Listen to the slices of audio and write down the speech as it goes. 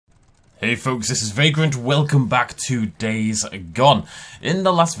Hey folks, this is Vagrant. Welcome back to Days Gone. In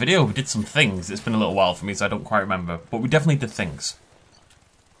the last video we did some things. It's been a little while for me so I don't quite remember, but we definitely did things.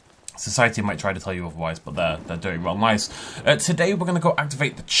 Society might try to tell you otherwise, but they're doing well nice. Today we're going to go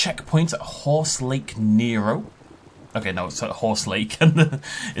activate the checkpoint at Horse Lake Nero. Okay, no, it's at Horse Lake and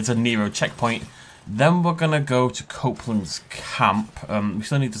it's a Nero checkpoint. Then we're going to go to Copeland's camp. We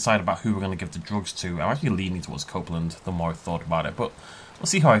still need to decide about who we're going to give the drugs to. I'm actually leaning towards Copeland the more I thought about it, but we'll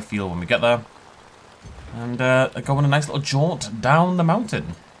see how I feel when we get there. And go on a nice little jaunt down the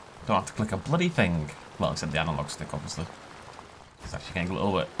mountain. Don't have to click a bloody thing. Well, except the analog stick, obviously. It's actually getting a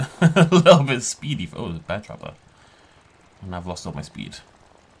little bit speedy. Oh, there's a bear trap there. And I've lost all my speed.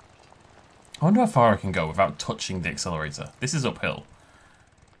 I wonder how far I can go without touching the accelerator. This is uphill.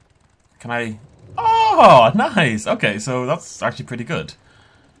 Can I... Oh, nice! Okay, so that's actually pretty good.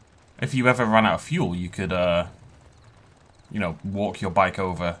 If you ever run out of fuel, you could, you know, walk your bike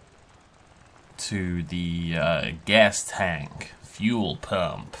over to the gas tank, fuel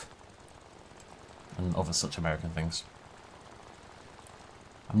pump, and other such American things.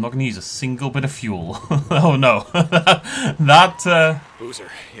 I'm not going to use a single bit of fuel. Oh no, that Boozer,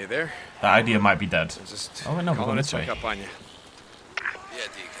 you there? That idea might be dead. Just oh no, we're going this way. Check up on you. Yeah,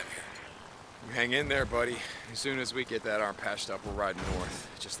 Deacon, come here. You hang in there, buddy. As soon as we get that arm patched up, we're riding north,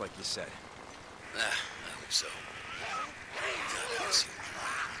 just like you said. I hope so.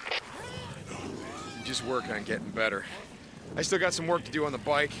 You just work on getting better. I still got some work to do on the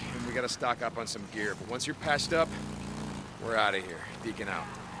bike, and we got to stock up on some gear. But once you're patched up, we're out of here. Deacon out.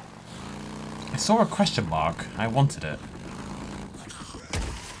 I saw a question mark. I wanted it.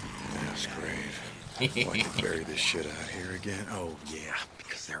 Mass grave. If I can bury this shit out here again. Oh yeah,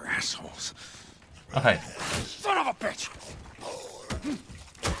 because they're assholes. Okay. Son of a bitch!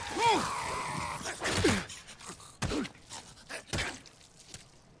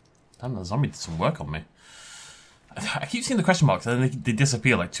 Damn, the zombie did some work on me. I keep seeing the question marks and then they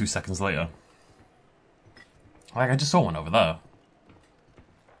disappear like 2 seconds later. Like, I just saw one over there.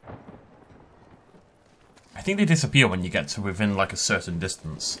 I think they disappear when you get to within like a certain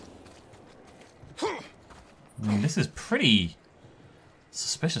distance. I mean, this is pretty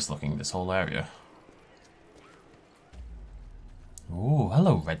suspicious looking, this whole area. Oh,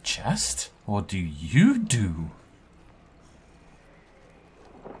 hello, red chest. What do you do?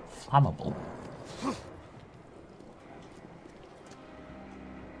 Flammable.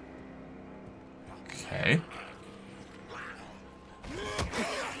 Okay.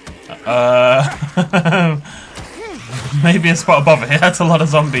 Maybe a spot above it. That's a lot of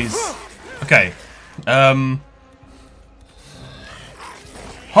zombies. Okay.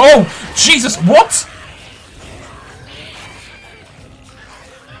 Oh! Jesus, what?!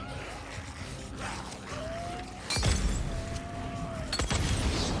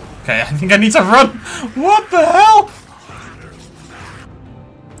 Okay, I think I need to run! What the hell?!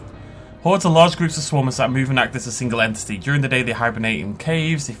 Hordes are large groups of swarmers that move and act as a single entity. During the day, they hibernate in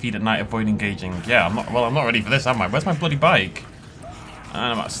caves. They feed at night, avoid engaging. Yeah, I'm not ready for this, am I? Where's my bloody bike? And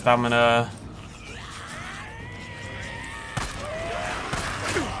I'm out of stamina.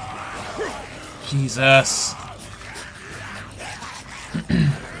 Jesus.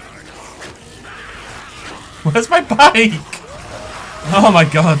 Where's my bike? Oh my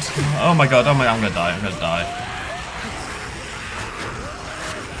god. Oh my god. Oh my, I'm gonna die. I'm gonna die.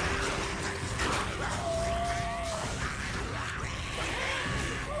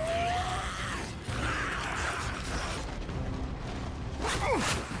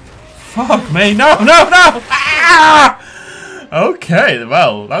 Fuck me, no, no, no! Ah! Okay,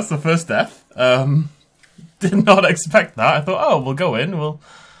 well, that's the first death. Did not expect that. I thought, oh, we'll go in, I'll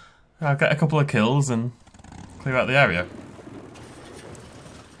get a couple of kills and clear out the area.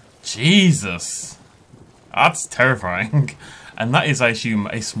 Jesus. That's terrifying. And that is, I assume,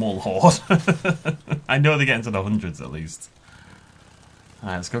 a small horde. I know they get into the hundreds at least.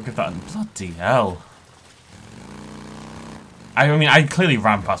 Alright, let's go give that a bloody hell. I mean, I clearly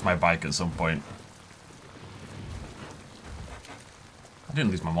ran past my bike at some point. I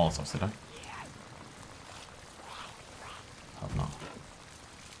didn't lose my Molotovs, did I? Hope not.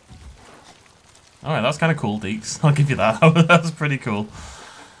 Alright, that's kind of cool, Deeks. I'll give you that. That was pretty cool.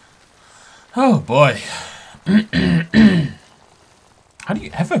 Oh, boy. How do you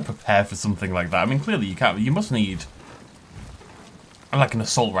ever prepare for something like that? I mean, clearly you can't. You must need like an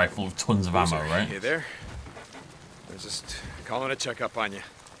assault rifle with tons of ammo, right? Hey there. I was just calling to check up on you.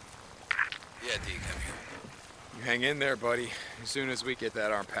 Yeah, Deacon, come here. You hang in there, buddy. As soon as we get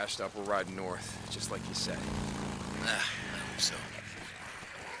that arm patched up, we're riding north, just like you said. I hope so.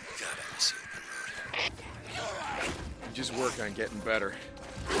 God, I miss you. You just work on getting better.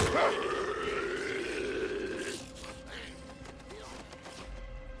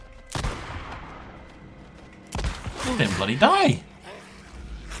 He didn't bloody die.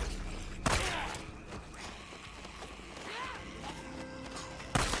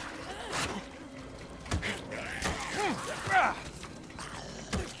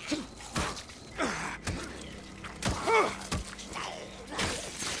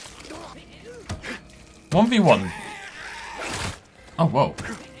 One v one. Oh, whoa.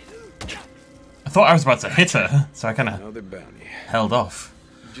 I thought I was about to hit her, so I kind of held off.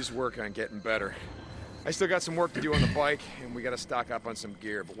 You just work on getting better. I still got some work to do on the bike, and we gotta stock up on some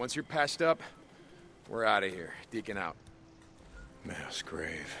gear. But once you're patched up, we're out of here. Deacon out. Mass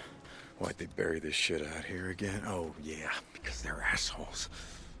grave. Why'd they bury this shit out here again? Oh, yeah, because they're assholes.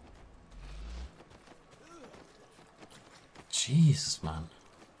 Jesus, man.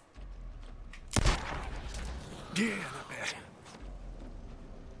 Yeah, not bad.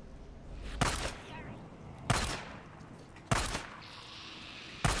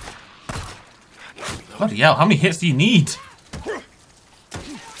 Bloody hell, how many hits do you need?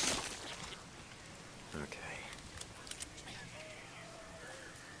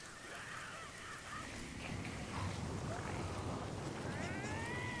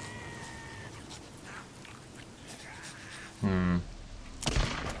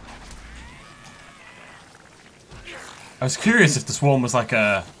 I was curious if the swarm was like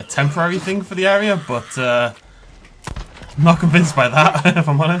a temporary thing for the area, but I'm not convinced by that, if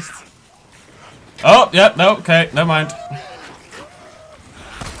I'm honest. Oh, yeah, no, okay, never mind.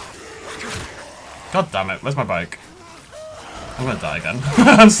 God damn it, where's my bike? I'm gonna die again.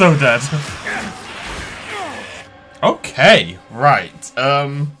 I'm so dead. Okay, right.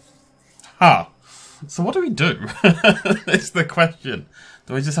 Huh. So what do we do? It's the question.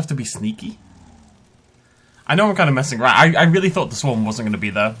 Do I just have to be sneaky? I know I'm kind of messing around. I really thought the swarm wasn't going to be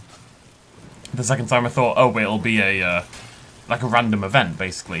there. The second time I thought, oh wait, it'll be a like a random event,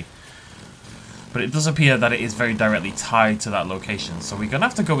 basically. But it does appear that it is very directly tied to that location, so we're going to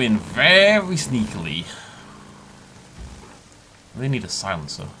have to go in very sneakily. I really need a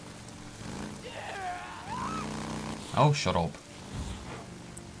silencer. Oh, shut up.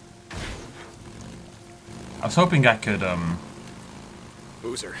 I was hoping I could,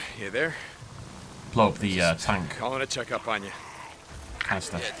 Boozer, you there? blow up the tank. Calling to check up on you. Kind of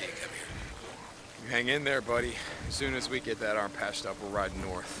stuff. Yeah, Deacon, come here. You hang in there, buddy. As soon as we get that arm patched up, we're riding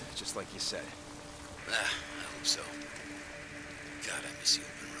north, just like you said. I hope so. God, I miss the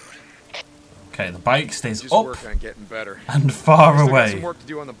open road. Okay, the bike stays Just up work on getting better. and far Still got away. some work to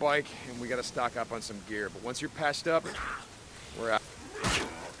do on the bike, and we gotta stock up on some gear. But once you're patched up, we're out.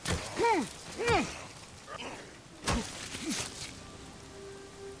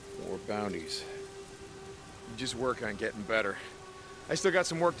 More bounties. You just work on getting better. I still got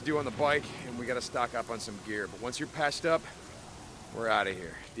some work to do on the bike, and we gotta stock up on some gear. But once you're patched up, we're out of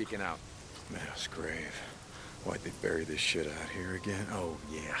here. Deacon out. Mass grave. Why'd they bury this shit out here again? Oh,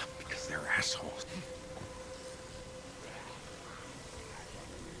 yeah, because they're assholes.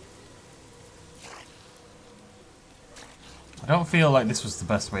 I don't feel like this was the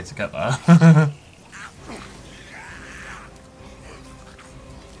best way to get there.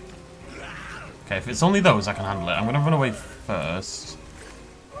 Okay, if it's only those, I can handle it. I'm gonna run away first.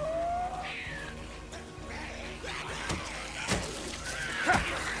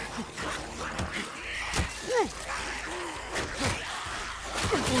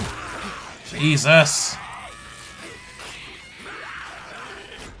 Jesus!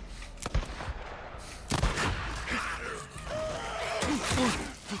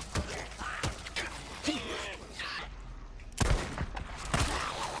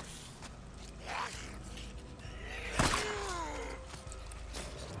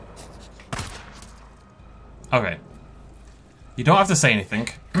 Okay. You don't have to say anything.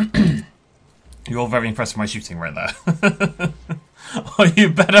 You're all very impressed with my shooting right there. Oh, you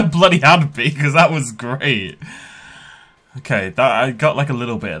better bloody had be, because that was great. Okay, that I got like a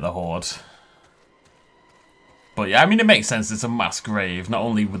little bit of the horde. But yeah, I mean, it makes sense. It's a mass grave. Not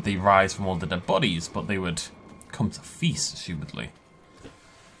only would they rise from all the dead bodies, but they would come to feast, assumedly.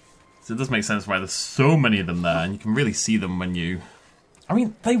 So it does make sense why there's so many of them there, and you can really see them when you... I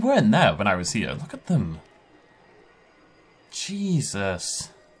mean, they weren't there when I was here. Look at them. Jesus.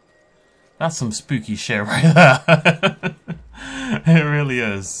 That's some spooky shit right there. It really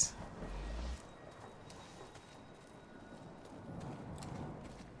is.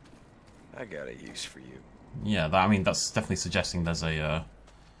 I got a use for you. Yeah, I mean, that's definitely suggesting there's a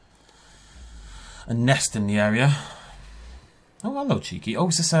nest in the area. Oh, hello, cheeky. Oh,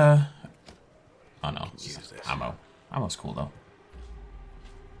 is this a... Oh, no. It's ammo. Ammo's cool, though.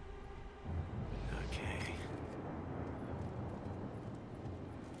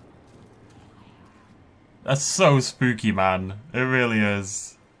 That's so spooky, man. It really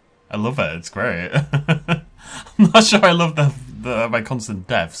is. I love it. It's great. I'm not sure I love my constant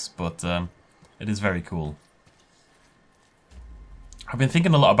deaths, but it is very cool. I've been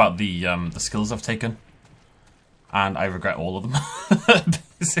thinking a lot about the skills I've taken, and I regret all of them.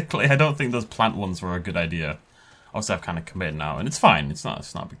 Basically, I don't think those plant ones were a good idea. Obviously, I've kind of committed now, and it's fine. It's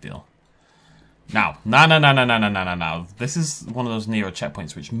not a big deal. Now, no. This is one of those Nero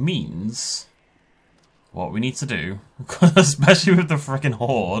checkpoints, which means what we need to do, especially with the freaking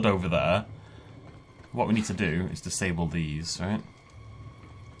horde over there, what we need to do is disable these, right?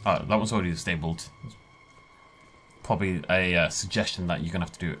 Oh, that one's already disabled. Probably a suggestion that you're going to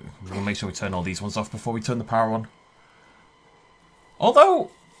have to do. We're going to make sure we turn all these ones off before we turn the power on. Although,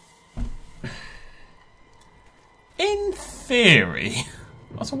 in theory...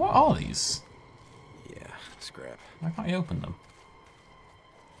 So what are these? Yeah, scrap. Why can't you open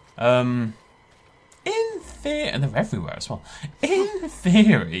them? In theory... And they're everywhere as well. In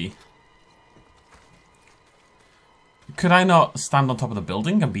theory... Could I not stand on top of the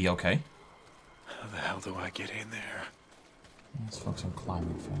building and be okay? How the hell do I get in there? Let's focus on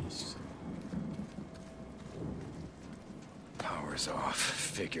climbing first. Power's off.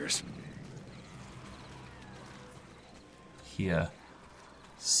 Figures. Here.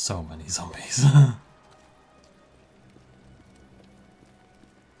 So many zombies.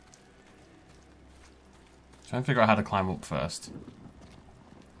 Trying to figure out how to climb up first.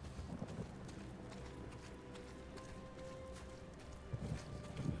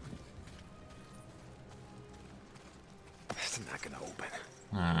 It's not gonna open.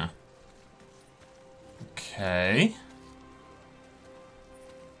 Okay.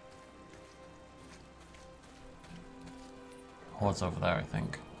 Horde's over there, I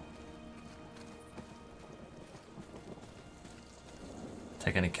think.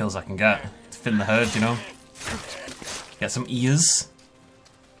 Take any kills I can get to fit in the herd, you know? Get some ears.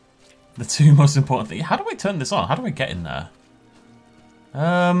 The two most important things. How do I turn this on? How do I get in there?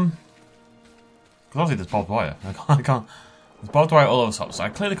 Because obviously there's barbed wire. I can't. There's barbed wire all over the top, so I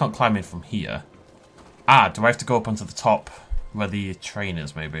clearly can't climb in from here. Ah, do I have to go up onto the top where the train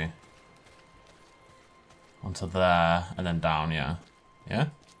is, maybe? Onto there, and then down, yeah. Yeah?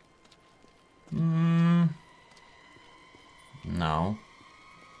 No.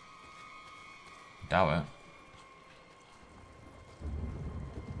 Doubt it.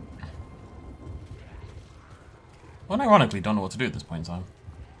 Well, ironically, don't know what to do at this point in time.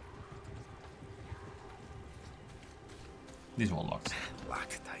 These are all locked.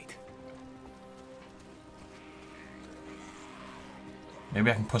 Locked tight. Maybe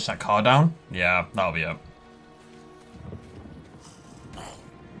I can push that car down? Yeah, that'll be it.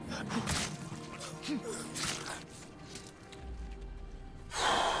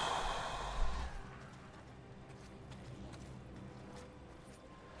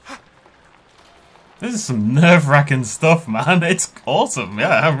 This is some nerve-wracking stuff, man. It's awesome.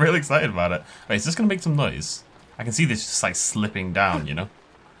 Yeah, I'm really excited about it. Wait, is this going to make some noise? I can see this just, like, slipping down, you know?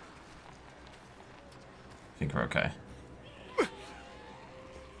 I think we're okay.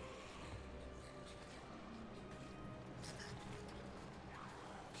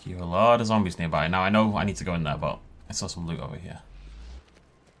 Here are a lot of zombies nearby. Now, I know I need to go in there, but I saw some loot over here.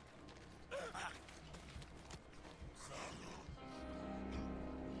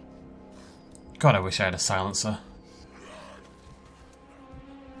 God, I wish I had a silencer.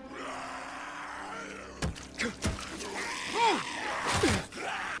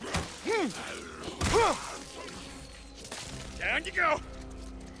 Down you go.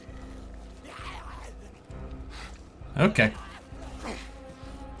 Okay.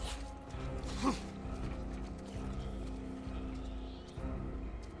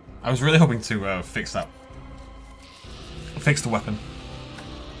 I was really hoping to fix that. Fix the weapon.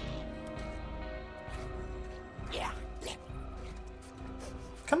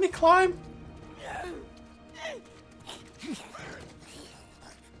 Can they climb?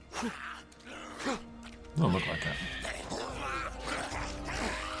 Don't look like it.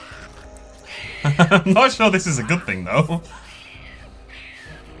 I'm not sure this is a good thing though.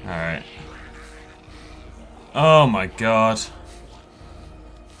 Alright. Oh my god.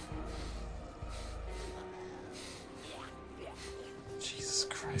 Jesus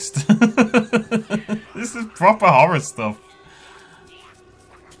Christ. This is proper horror stuff.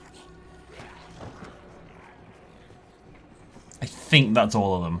 I think that's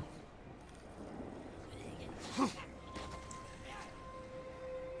all of them.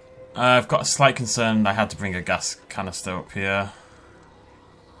 I've got a slight concern I had to bring a gas canister up here.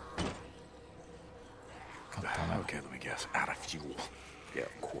 God damn it. Okay, let me guess. Out of fuel. Yeah,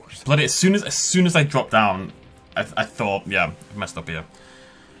 of course. Bloody, as soon as I dropped down, I thought, yeah, I messed up here.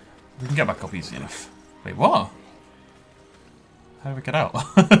 We can get back up easy enough. Wait, what? How do we get out?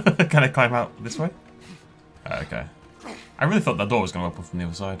 Can I climb out this way? Okay. I really thought that door was going to open from the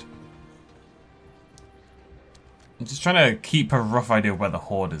other side. I'm just trying to keep a rough idea of where the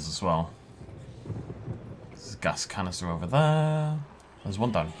horde is as well. There's a gas canister over there. There's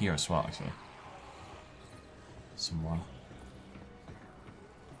one down here as well, actually. Somewhere.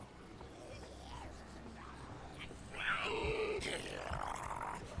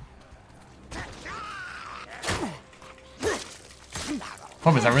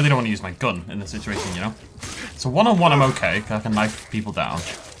 Problem is, I really don't want to use my gun in this situation, you know? So one-on-one I'm okay, because I can knife people down.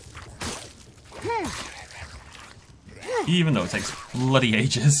 Even though it takes bloody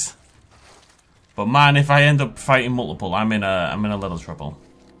ages. But man, if I end up fighting multiple, I'm in a little trouble.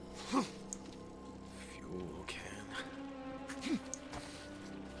 Fuel can.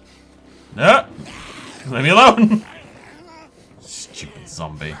 No! Leave me alone! Stupid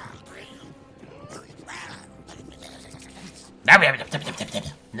zombie.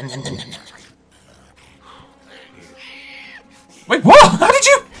 Wait, what? How did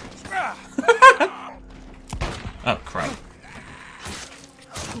you? Oh, crap.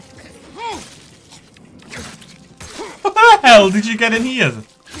 What the hell did you get in here?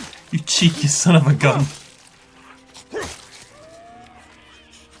 You cheeky son of a gun.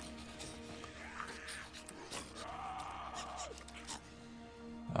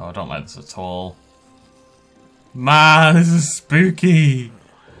 Oh, I don't like this at all. Man, this is spooky.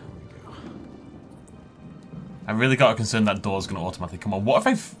 I really got a concern that door's gonna automatically come on. What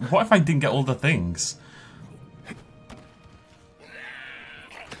if I didn't get all the things?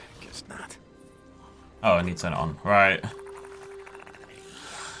 Guess not. Oh, I need to turn it on. Right.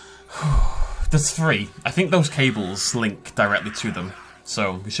 There's 3. I think those cables link directly to them,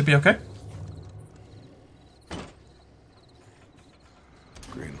 so we should be okay.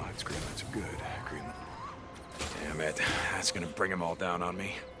 Green lights are good. Green lights. Damn it. That's gonna bring them all down on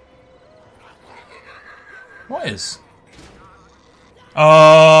me. What is?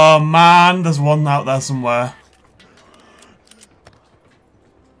 Oh man, there's one out there somewhere.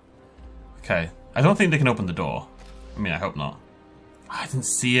 Okay, I don't think they can open the door. I mean, I hope not. I didn't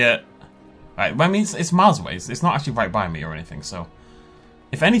see it. Right, well, I mean, it's miles away. It's not actually right by me or anything, so...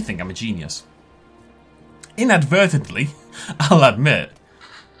 If anything, I'm a genius. Inadvertently, I'll admit.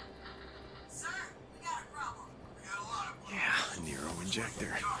 Sir, we got a problem. We got a lot of them. Yeah, a Nero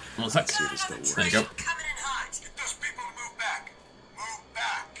injector. What's that? See if it still works. There you go. Coming in hot. Get those people to move back. Move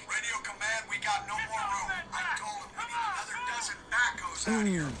back. Radio command, we got no more room. I told them we need another dozen backhoes out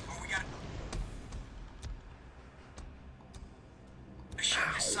here. But we got...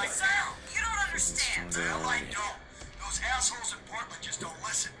 Sir, you don't understand. The hell I don't. Those assholes in Portland just don't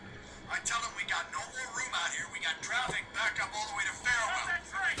listen. I tell them we got no more room out here. We got traffic back up all the way to Farewell.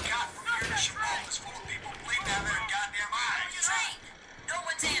 We got from here to Chabot is full of people bleeding out of their goddamn eyes. Train. No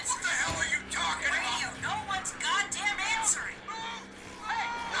one's answering. What the hell are you talking about? Radio. No one's goddamn answering.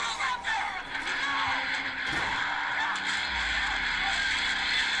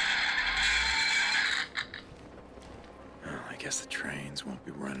 Well, I guess the trains won't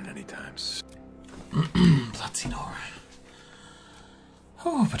be running anytime soon. Platino.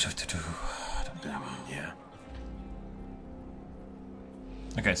 Oh, but Yeah.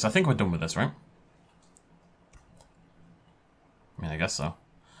 okay, so I think we're done with this, right? I mean, I guess so.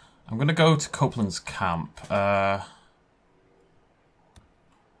 I'm gonna go to Copeland's camp. I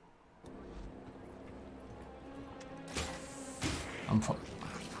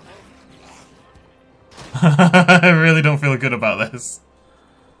really don't feel good about this.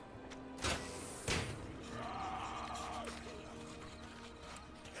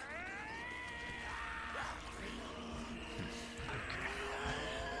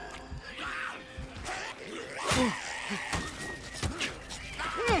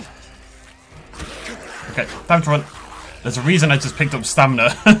 Okay, time to run. There's a reason I just picked up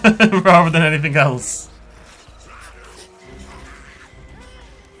stamina rather than anything else.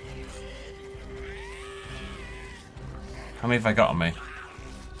 How many have I got on me?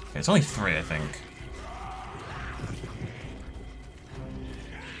 Okay, it's only 3, I think.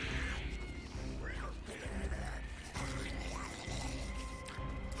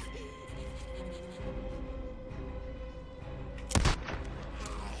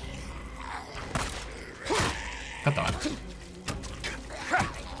 God damn it.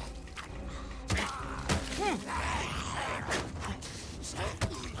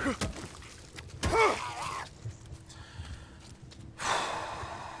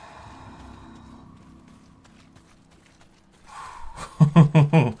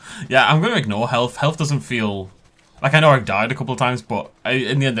 Yeah, I'm going to ignore health. Health doesn't feel... Like, I know I've died a couple of times, but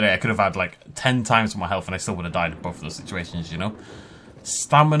in the end of the day, I could have had, like, 10 times my health and I still would have died in both of those situations, you know?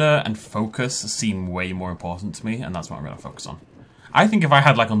 Stamina and focus seem way more important to me, and that's what I'm going to focus on. I think if I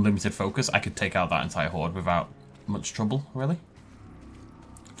had, like, unlimited focus, I could take out that entire horde without much trouble, really.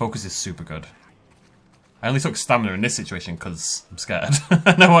 Focus is super good. I only took stamina in this situation because I'm scared.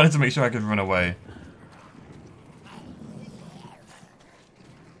 And I wanted to make sure I could run away.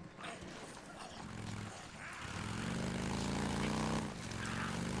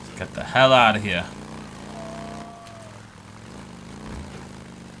 Get the hell out of here.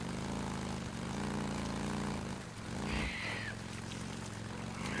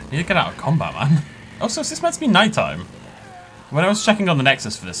 I need to get out of combat, man. Oh, so is this meant to be nighttime? When I was checking on the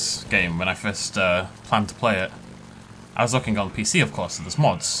Nexus for this game, when I first planned to play it, I was looking on PC, of course, so there's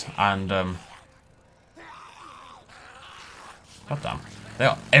mods, and goddamn, they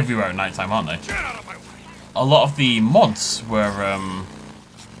are everywhere at nighttime, aren't they? A lot of the mods were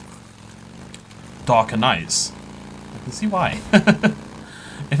darker nights. I can see why.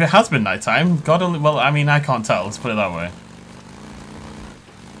 If it has been nighttime, God only... Well, I mean, I can't tell, let's put it that way.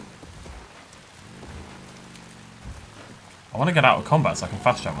 I want to get out of combat so I can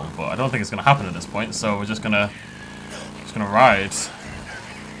fast travel, but I don't think it's going to happen at this point, so we're just gonna ride.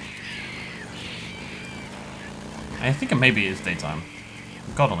 I think maybe it is daytime.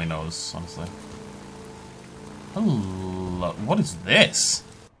 God only knows, honestly. Hello, what is this?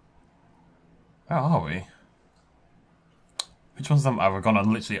 Where are we? Which ones of them have we gone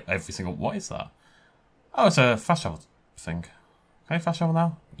on literally every single... What is that? Oh, it's a fast travel thing. Can I fast travel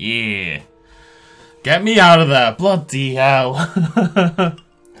now? Yeah. Get me out of there! Bloody hell! I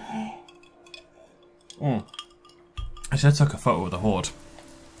should have took a photo of the horde.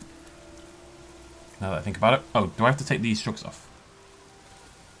 Now that I think about it. Oh, do I have to take these trucks off?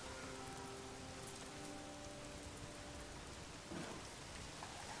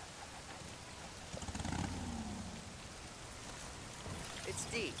 It's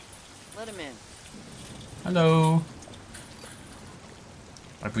Deke. Let him in. Hello.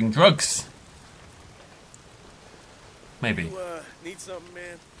 I bring drugs. Maybe. You, need something,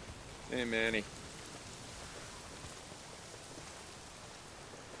 man? Hey, Manny.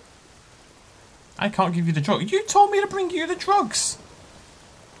 I can't give you the drug. You told me to bring you the drugs.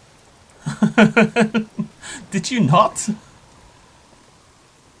 Did you not?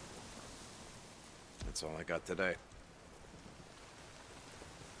 That's all I got today.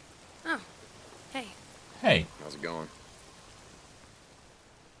 Oh, hey. Hey. How's it going?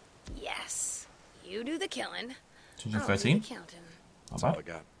 Yes. You do the killing. 213. Counting. Not That's all I bad.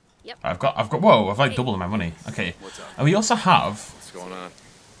 got. Yep. I've got. Whoa! I've like doubled my money. Okay. What's up? And we also have. What's going on?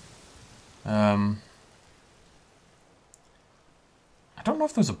 I don't know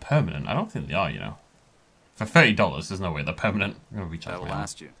if those are permanent. I don't think they are. You know, for $30, there's no way they're permanent. I'm gonna recharge That'll my hand.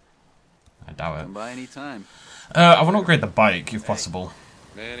 last you. I doubt it. Come by any time. I want to upgrade the bike if possible.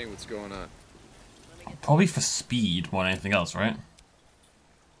 Manny, what's going on? Probably for speed more than anything else, right?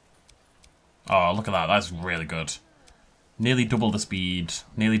 Oh, look at that. That's really good. Nearly double the speed,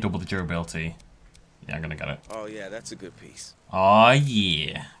 nearly double the durability. Yeah, I'm gonna get it. Oh yeah, that's a good piece. Oh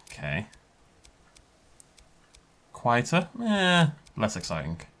yeah. Okay. Quieter? Less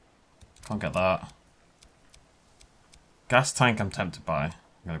exciting. Can't get that. Gas tank I'm tempted by. I'm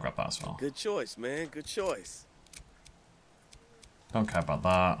gonna grab that as well. Good choice, man. Good choice. Don't care about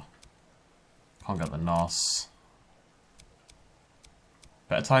that. Can't get the NOS.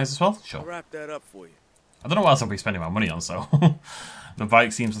 Better tires as well? I'll Sure. wrap that up for you. I don't know what else I'll be spending my money on, so... The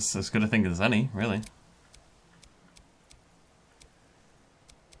bike seems as good a thing as any, really.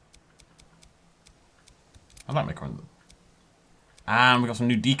 I like my current... And we got some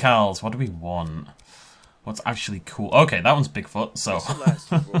new decals. What do we want? What's actually cool? Okay, that one's Bigfoot, so... This'll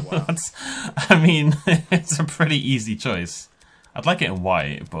last you for a while. I mean, it's a pretty easy choice. I'd like it in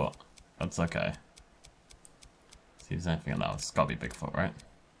white, but that's okay. See if there's anything else. It's gotta be Bigfoot, right?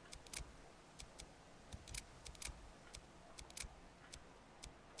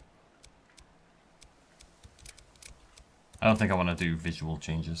 I don't think I want to do visual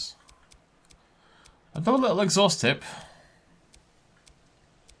changes. I'll do a little exhaust tip.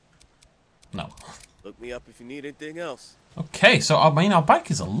 No. Look me up if you need anything else. Okay, so I mean our bike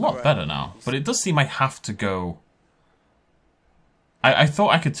is a lot Alright. better now, but it does seem I have to go. I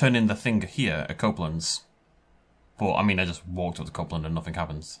thought I could turn in the thing here at Copeland's, but I mean I just walked up to Copeland and nothing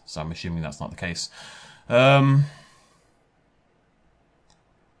happens, so I'm assuming that's not the case.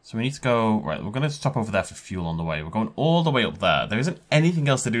 So we need to go, right, we're going to stop over there for fuel on the way. We're going all the way up there. There isn't anything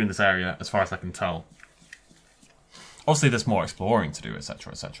else to do in this area, as far as I can tell. Obviously, there's more exploring to do,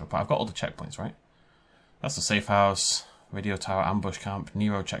 etc., etc. But I've got all the checkpoints, right? That's the safe house, radio tower, ambush camp,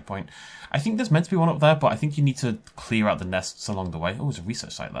 Nero checkpoint. I think there's meant to be one up there, but I think you need to clear out the nests along the way. Oh, there's a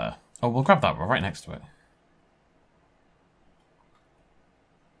research site there. Oh, we'll grab that. We're right next to it.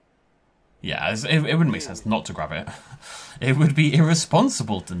 Yeah, it wouldn't make sense not to grab it. It would be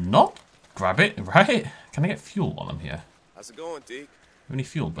irresponsible to not grab it, right? Can I get fuel while I'm here? How's it going, Deke? Have any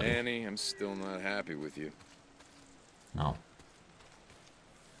fuel, buddy? Danny, I'm still not happy with you. No.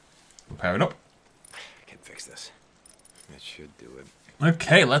 Repair it up. I can fix this. That should do it.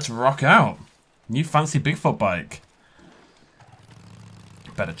 Okay, let's rock out. New fancy Bigfoot bike.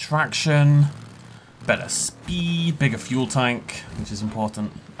 Better traction. Better speed. Bigger fuel tank, which is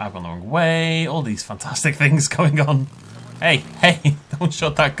important. I've gone the wrong way. All these fantastic things going on. Hey, hey, don't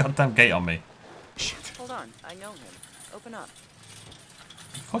shut that goddamn gate on me. Hold on, I know him. Open up.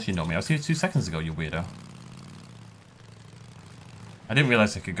 Of course you know me. I was here 2 seconds ago, you weirdo. I didn't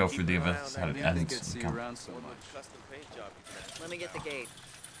realize I could go through the other side of the end. Custom paint job you had. Let me get the gate.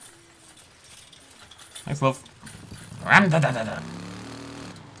 Thanks, love.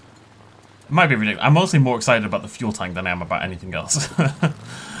 It might be ridiculous. I'm mostly more excited about the fuel tank than I am about anything else.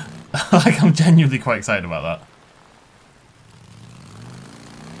 Like, I'm genuinely quite excited about that.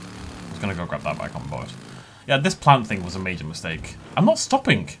 I was gonna go grab that back on board. Yeah, this plant thing was a major mistake. I'm not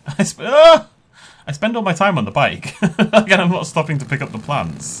stopping. I spend all my time on the bike. Again, I'm not stopping to pick up the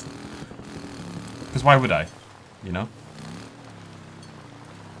plants. Because why would I? You know?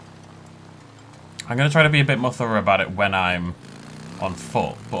 I'm going to try to be a bit more thorough about it when I'm on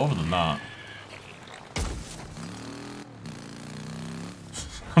foot. But other than that...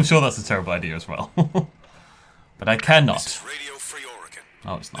 I'm sure that's a terrible idea as well. But I cannot. This is Radio Free Oregon.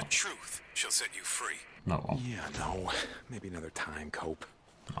 No, it's The not. truth shall set you free. No, it won't. Yeah, no. Maybe another time, Cope.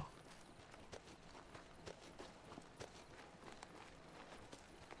 No.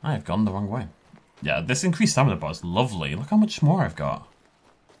 I have gone the wrong way. Yeah, this increased stamina bar is lovely. Look how much more I've got.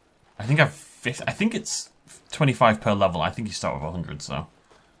 I think I think it's 25 per level. I think you start with 100, so.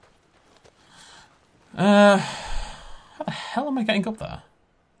 How the hell am I getting up there?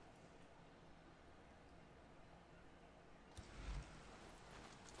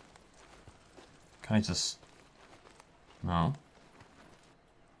 Can I just... No.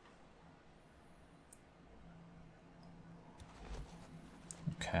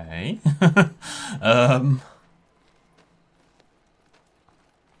 Okay. Am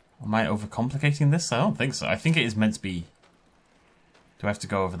I overcomplicating this? I don't think so. I think it is meant to be... Do I have to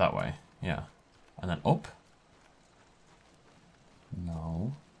go over that way? Yeah. And then up?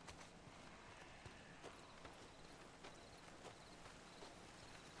 No.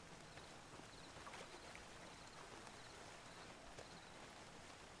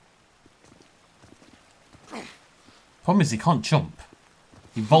 Problem is he can't jump.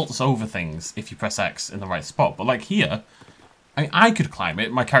 He vaults over things if you press X in the right spot. But like here, I mean, I could climb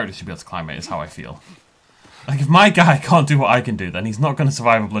it. My character should be able to climb it, is how I feel. Like, if my guy can't do what I can do, then he's not going to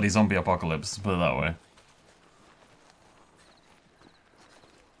survive a bloody zombie apocalypse, put it that way.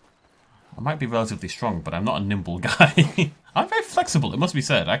 I might be relatively strong, but I'm not a nimble guy. I'm very flexible, it must be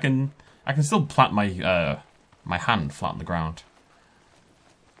said. I can still plant my my hand flat on the ground.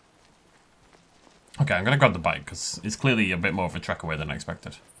 Okay, I'm going to grab the bike, because it's clearly a bit more of a trek away than I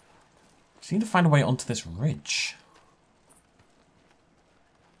expected. Just need to find a way onto this ridge.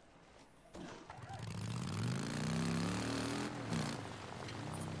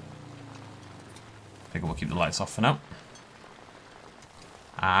 I think we'll keep the lights off for now.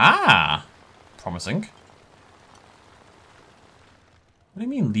 Ah! Promising. What do you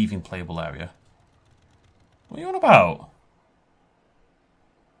mean, leaving playable area? What are you on about?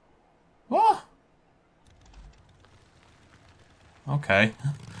 What? Okay.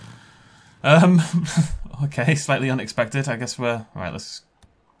 Okay, slightly unexpected. I guess we're... Right, let's...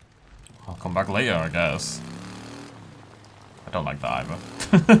 I'll come back later, I guess. I don't like that either.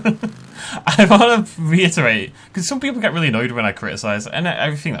 I want to reiterate, because some people get really annoyed when I criticize, and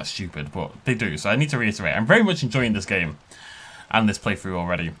I think that's stupid, but they do, so I need to reiterate. I'm very much enjoying this game, and this playthrough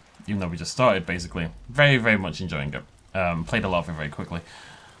already, even though we just started, basically. Very, very much enjoying it. Played a lot of it very quickly.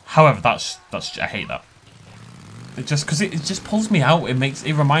 However, that's I hate that. It just pulls me out.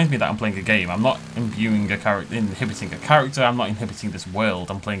 It reminds me that I'm playing a game. I'm not inhibiting a character. I'm not inhibiting this world.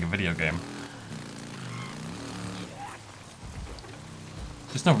 I'm playing a video game.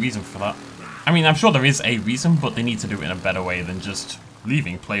 There's no reason for that. I mean, I'm sure there is a reason, but they need to do it in a better way than just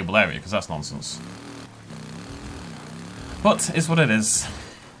leaving playable area, because that's nonsense. But it's what it is.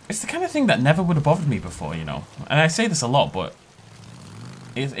 It's the kind of thing that never would have bothered me before, you know. And I say this a lot, but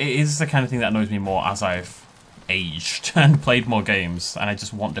it is the kind of thing that annoys me more as I've aged and played more games, and I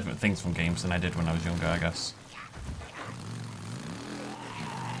just want different things from games than I did when I was younger, I guess.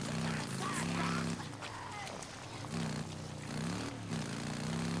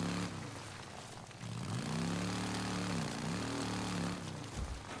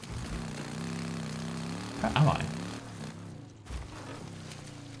 Where am I?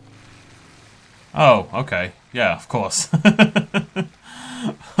 Oh, okay. Yeah, of course.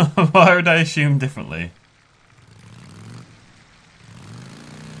 Why would I assume differently?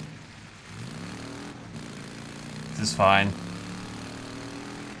 This is fine.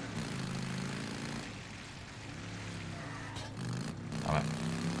 Alright.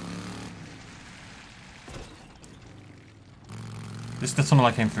 This is the tunnel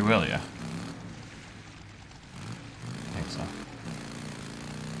I came through earlier. I think so.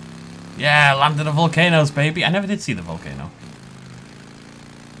 Yeah, landed of volcanoes, baby. I never did see the volcano.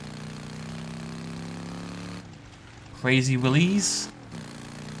 Crazy Willies.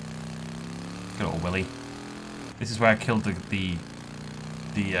 Good old Willy. This is where I killed the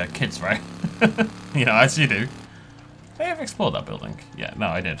kids, right? You know, as you do. Did I ever explore that building? Yeah, no,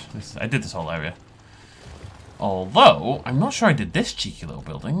 I did. I did this whole area. Although, I'm not sure I did this cheeky little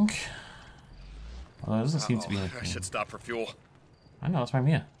building. Although there doesn't seem to be anything. I should stop for fuel. I know, that's why I'm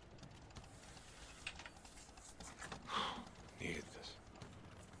here. Needed this.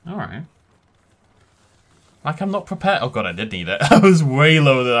 Alright. Like I'm not prepared. Oh god, I did need it. I was way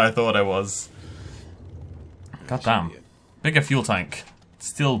lower than I thought I was. God damn. Bigger fuel tank.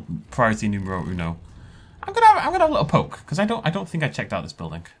 Still priority numero uno. I'm gonna have a little poke, because I don't think I checked out this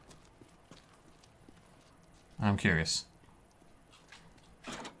building. I'm curious.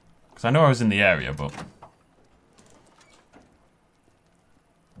 Because I know I was in the area, but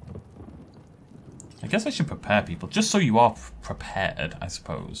I guess I should prepare people, just so you are prepared, I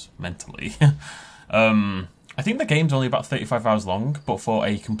suppose, mentally. I think the game's only about 35 hours long, but for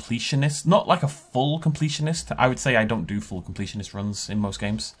a completionist, not like a full completionist, I would say I don't do full completionist runs in most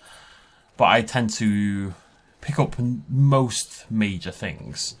games, but I tend to pick up most major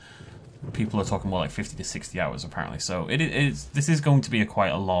things. People are talking more like 50 to 60 hours apparently, so this is going to be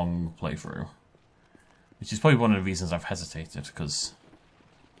quite a long playthrough, which is probably one of the reasons I've hesitated, because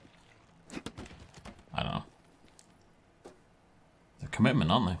I don't know. They're a commitment,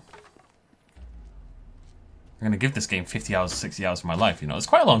 aren't they? I'm going to give this game 50 hours, 60 hours of my life, you know. It's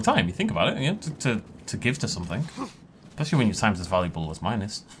quite a long time, you think about it, you know, to give to something. Especially when your time's as valuable as mine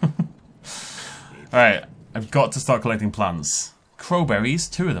is. Alright, I've got to start collecting plants.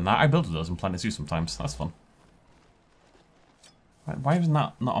 Crowberries, 2 of them. I build those in Planet Zoo sometimes, that's fun. Why isn't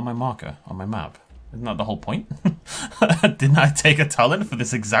that not on my marker, on my map? Isn't that the whole point? Didn't I take a talent for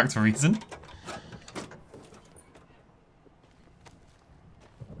this exact reason?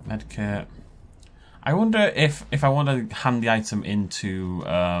 Medkit. I wonder if I want to hand the item into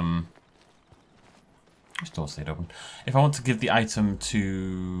this door stayed open. If I want to give the item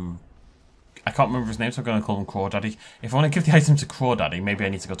to, I can't remember his name, so I'm going to call him Crawdaddy. If I want to give the item to Crawdaddy, maybe I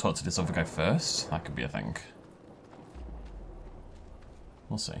need to go talk to this other guy first. That could be a thing.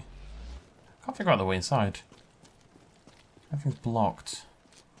 We'll see. Can't figure out the way inside. Everything's blocked.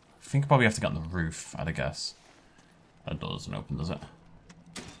 I think I probably have to get on the roof, I'd guess. That door doesn't open, does it?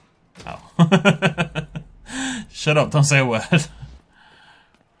 Oh. Shut up, don't say a word.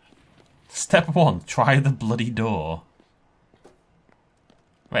 Step 1, try the bloody door.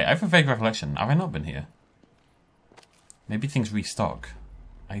 Wait, I have a vague recollection. Have I not been here? Maybe things restock.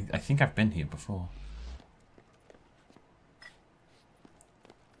 I think I've been here before.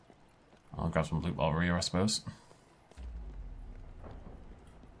 I'll grab some loot while we're here, I suppose.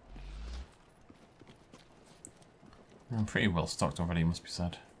 I'm pretty well stocked already, must be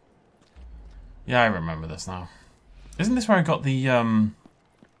said. Yeah, I remember this now. Isn't this where I got the oh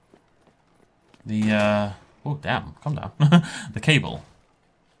damn, calm down. The cable.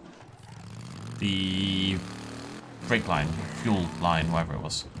 The brake line, fuel line, whatever it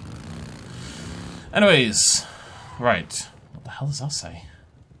was. Anyways, right. What the hell does that say?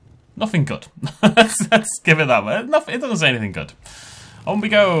 Nothing good. Let's give it that way. It doesn't say anything good. On we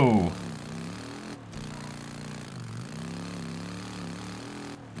go.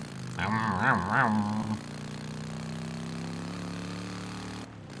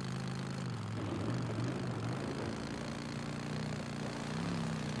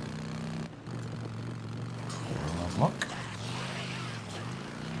 Look.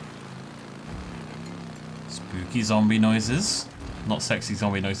 Spooky zombie noises. Not sexy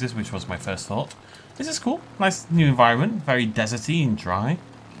zombie noises, which was my first thought. This is cool. Nice new environment. Very deserty and dry.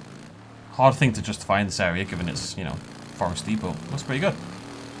 Hard thing to justify in this area, given it's, you know, foresty, but looks pretty good.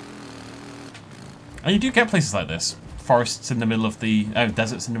 And you do get places like this. Forests in the middle of the...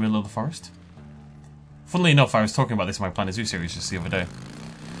 deserts in the middle of the forest. Funnily enough, I was talking about this in my Planet Zoo series just the other day.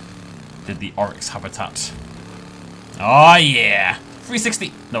 Did the oryx habitat. Oh yeah!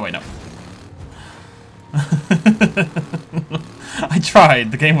 360! No, wait, no. I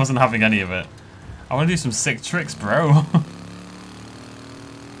tried. The game wasn't having any of it. I want to do some sick tricks, bro.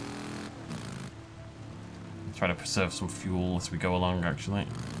 Try to preserve some fuel as we go along, actually.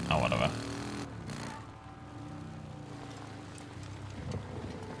 Oh, whatever.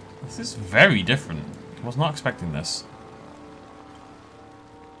 This is very different. I was not expecting this.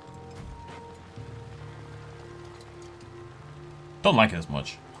 Don't like it as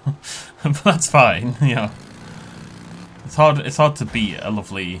much. But that's fine, you know. It's hard to beat a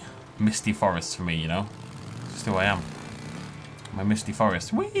lovely misty forest for me, you know? Just who I am. My misty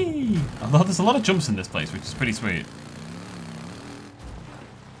forest. Whee! Although there's a lot of jumps in this place, which is pretty sweet.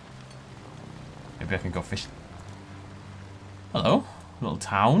 Maybe I can go fishing. Hello, little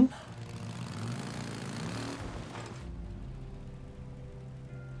town.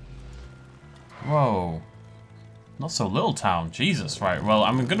 Whoa. Not so little town. Jesus, right. Well,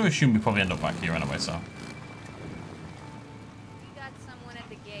 I'm going to assume we probably end up back here anyway, so. We got someone at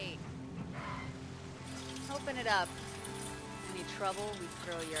the gate. Open it up. Any trouble, we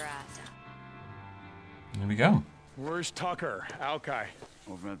throw your ass out. Here we go. Where's Tucker? Alki.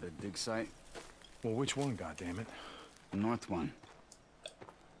 Over at the dig site? Well, which one, goddammit? The north one.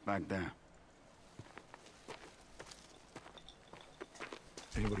 Back there.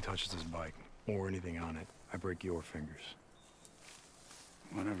 Anybody touches this bike, or anything on it, I break your fingers.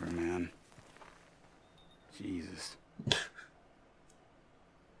 Whatever, man. Jesus.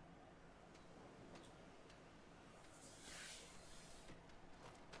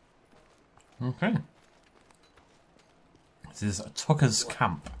 Okay. This is Tucker's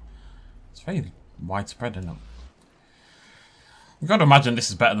camp. It's very widespread, isn't it? You've got to imagine this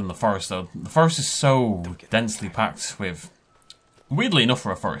is better than the forest, though. The forest is so densely packed with, weirdly enough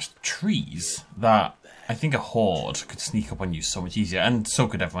for a forest, trees that I think a horde could sneak up on you so much easier, and so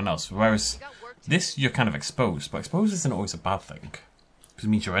could everyone else. Whereas this, you're kind of exposed, but exposed isn't always a bad thing. Because it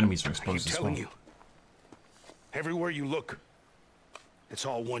means your enemies are exposed as well. You, everywhere you look, it's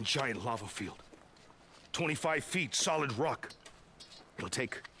all one giant lava field. 25 feet solid rock. It'll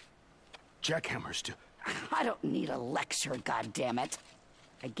take jackhammers to... I don't need a lecture, goddammit.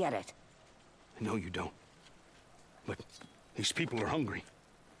 I get it. No, you don't. But these people are hungry.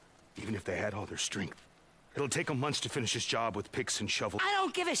 Even if they had all their strength. It'll take them months to finish this job with picks and shovels. I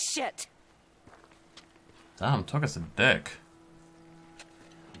don't give a shit. Damn, Tucker's a dick.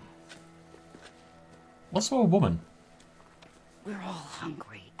 Also a woman. We're all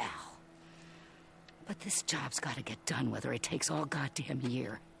hungry, Al. But this job's gotta get done whether it takes all goddamn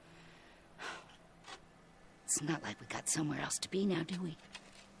year. It's not like we got somewhere else to be now, do we?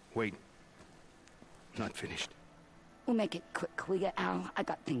 Wait. Not finished. We'll make it quick, will ya, Al? I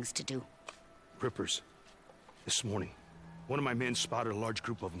got things to do. Rippers. This morning, one of my men spotted a large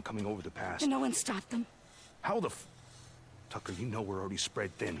group of them coming over the pass. And no one stopped them? How the Tucker, you know we're already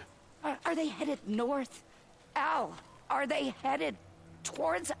spread thin. Are they headed north? Al, are they headed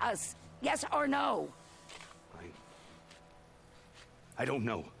towards us? Yes or no? I don't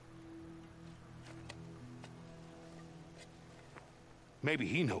know. Maybe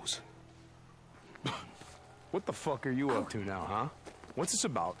he knows. What the fuck are you up to now, huh? What's this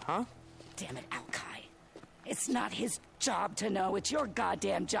about, huh? Damn it, Alki. It's not his job to know. It's your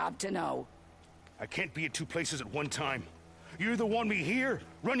goddamn job to know. I can't be at two places at one time. You either want me here,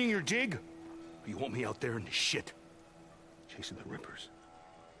 running your dig, or you want me out there in the shit, chasing the Rippers.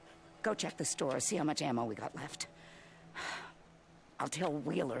 Go check the store, see how much ammo we got left. I'll tell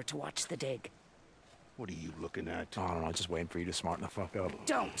Wheeler to watch the dig. What are you looking at? I don't know, just waiting for you to smarten the fuck up.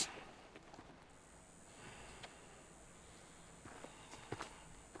 Don't!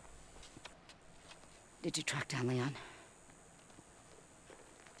 Did you track down Leon?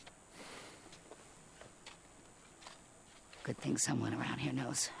 Good thing someone around here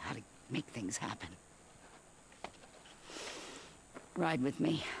knows how to make things happen. Ride with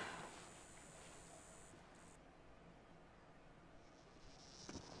me.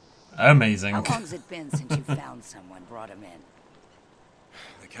 Amazing. How long's it been since you found someone, brought him in?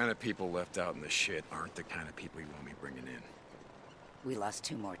 The kind of people left out in the shit aren't the kind of people you want me bringing in. We lost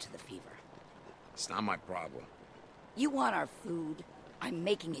 2 more to the fever. It's not my problem. You want our food? I'm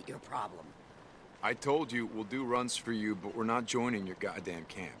making it your problem. I told you we'll do runs for you, but we're not joining your goddamn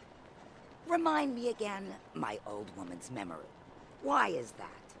camp. Remind me again, my old woman's memory. Why is that?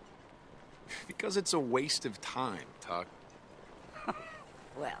 Because it's a waste of time, Tuck.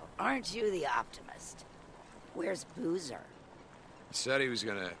 Well, Aren't you the optimist? Where's Boozer? He said he was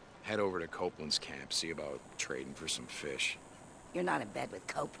gonna head over to Copeland's camp, see about trading for some fish. You're not in bed with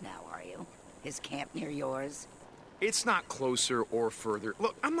Cope now, are you? His camp near yours? It's not closer or further.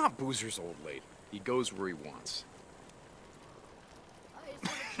 Look, I'm not Boozer's old lady. He goes where he wants. I just want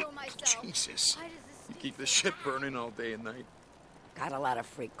to kill myself. Jesus. Why does this stink Keep the so shit bad? burning all day and night. Got a lot of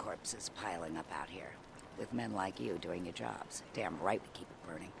freak corpses piling up out here. With men like you doing your jobs. Damn right we keep it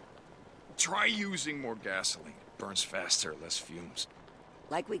burning. Try using more gasoline. Burns faster, less fumes.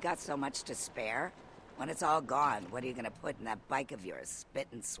 Like we got so much to spare? When it's all gone, what are you gonna put in that bike of yours? Spit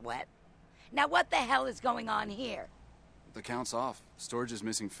and sweat? Now what the hell is going on here? The count's off. Storage is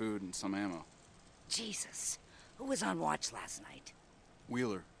missing food and some ammo. Jesus. Who was on watch last night?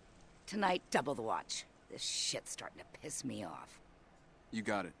 Wheeler, Tonight, double the watch. This shit's starting to piss me off. you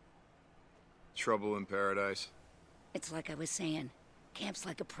got it. Trouble in paradise. It's like I was saying. Camp's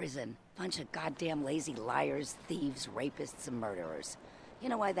like a prison. Bunch of goddamn lazy liars, thieves, rapists, and murderers. You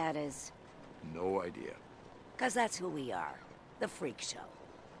know why that is? No idea. 'Cause that's who we are. The freak show.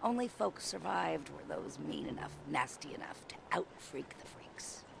 Only folks survived were those mean enough, nasty enough to out-freak the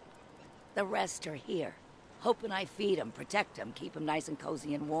freaks. The rest are here. Hoping I feed them, protect them, keep them nice and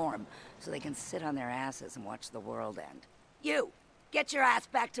cozy and warm, so they can sit on their asses and watch the world end. You! Get your ass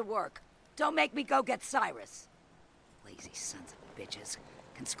back to work. Don't make me go get Cyrus. Lazy sons of bitches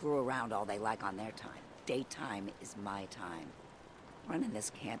can screw around all they like on their time. Daytime is my time. Running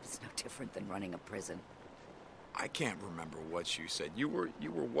this camp is no different than running a prison. I can't remember what you said. You were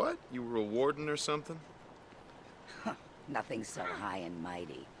what? You were a warden or something? Nothing so high and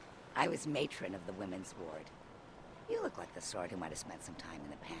mighty. I was matron of the women's ward. You look like the sort who might have spent some time in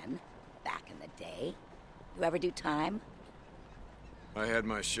the pen, back in the day. You ever do time? I had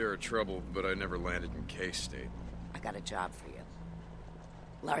my share of trouble, but I never landed in K-State. I got a job for you.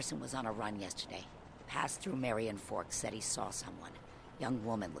 Larson was on a run yesterday. Passed through Marion Fork, said he saw someone. Young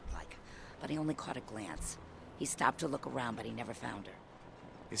woman looked like, but he only caught a glance. He stopped to look around, but he never found her.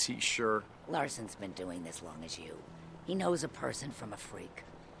 Is he sure? Larson's been doing this long as you. He knows a person from a freak.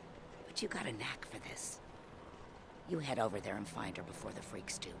 But you got a knack for this. You head over there and find her before the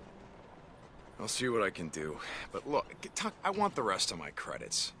freaks do. I'll see what I can do. But look, I want the rest of my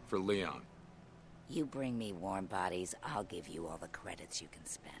credits for Leon. You bring me warm bodies, I'll give you all the credits you can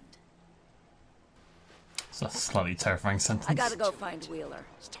spend. It's a slightly terrifying sentence. I gotta go find Wheeler.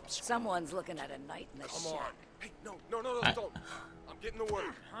 Someone's looking at a night in the shack. Come on. Hey, no, don't. I'm getting to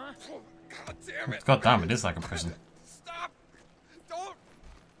work. Huh? Oh, God damn it. God damn, it is like a prison. Stop. Don't.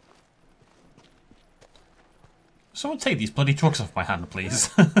 Someone take these bloody trucks off my hand, please.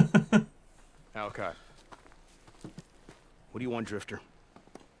 Alki. What do you want, Drifter?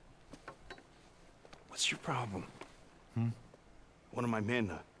 What's your problem? One of my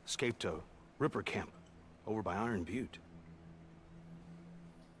men escaped a Ripper camp over by Iron Butte.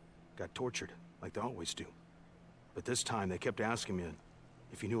 Got tortured, like they always do. But this time they kept asking me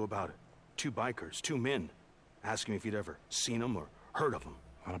if you knew about it. Two bikers, two men, asking me if you'd ever seen them or heard of them.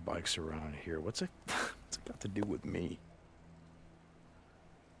 A lot of bikes around here. What's it got to do with me?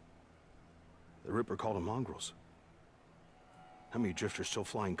 The Ripper called them mongrels. How many drifters still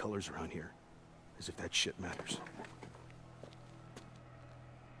flying colors around here? As if that shit matters.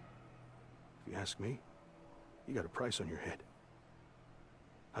 If you ask me, you got a price on your head.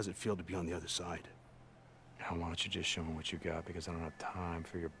 How's it feel to be on the other side? Now, why don't you just show me what you got, because I don't have time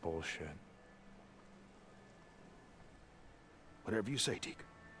for your bullshit. Whatever you say, Deke.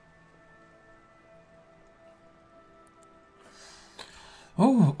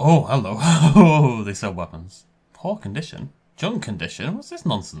 Oh, hello. Oh, they sell weapons. Poor condition. Junk condition? What's this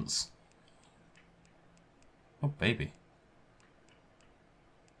nonsense? Oh, baby.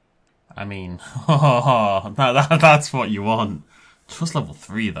 I mean, that's what you want. Trust level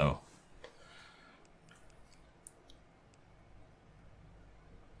 3, though.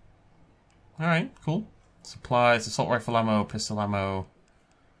 Alright, cool. Supplies, assault rifle ammo, pistol ammo.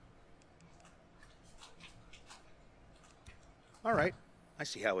 Alright, I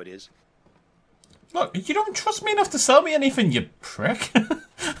see how it is. Look, you don't trust me enough to sell me anything, you prick.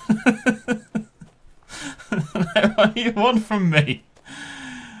 What do you want from me?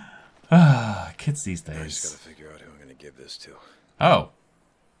 Ah, kids these days. I just gotta figure out who I'm gonna give this to. Oh.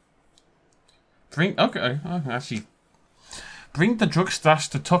 Actually. Bring the drug stash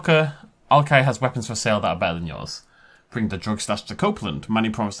to Tucker. Alki has weapons for sale that are better than yours. Bring the drug stash to Copeland. Manny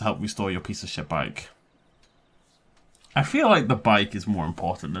promised to help restore your piece of shit bike. I feel like the bike is more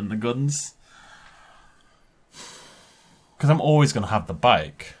important than the guns. Because I'm always going to have the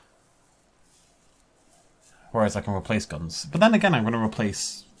bike. Whereas I can replace guns. But then again, I'm going to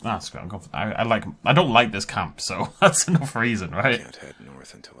replace That's good. I don't like this camp, so that's enough reason, right? Can't head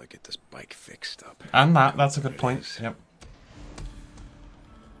north until I get this bike fixed up. And that's a good point. Yep.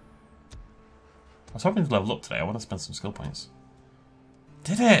 I was hoping to level up today. I want to spend some skill points.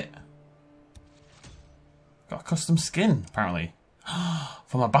 Did it? Got a custom skin, apparently.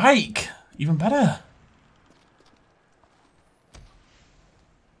 For my bike! Even better.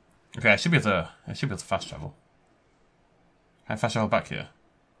 Okay, I should be able to fast travel. Can I fast travel back here?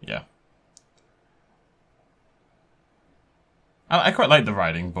 Yeah. I quite like the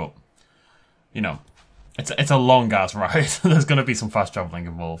riding, but you know, it's a long ass ride. There's gonna be some fast traveling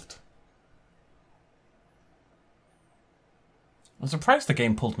involved. I'm surprised the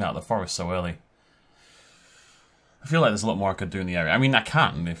game pulled me out of the forest so early. I feel like there's a lot more I could do in the area. I mean, I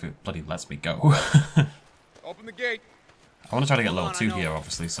can if it bloody lets me go. Open the gate. I want to try to get level 2 here,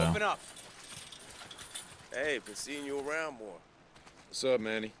 obviously, so... Open up. Hey, been seeing you around more. What's up,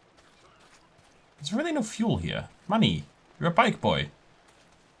 Manny? There's really no fuel here. Manny, you're a bike boy.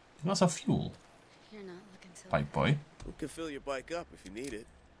 You not have fuel. You're not looking so Bike boy. We can fill your bike up if you need it.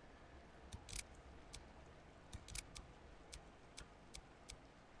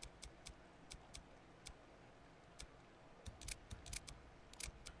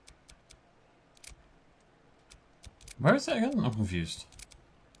 Where is it again? I'm confused.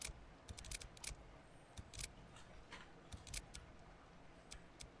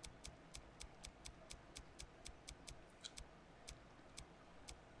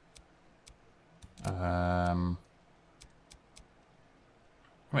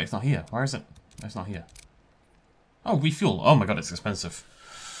 Wait, it's not here. Where is it? It's not here. Oh, refuel. Oh my god, it's expensive.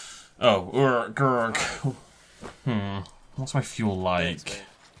 Oh, grog. What's my fuel like?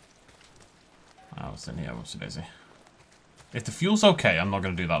 Oh, what's in here? What's the daisy? If the fuel's okay, I'm not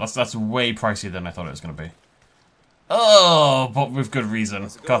going to do that. That's way pricier than I thought it was going to be. Oh, but with good reason.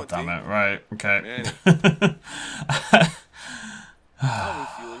 God damn it. Right, okay.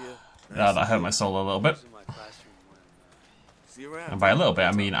 Yeah, that hurt my soul a little bit. And by a little bit,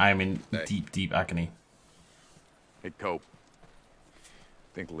 I mean I am in deep, deep agony. Hey, Cope.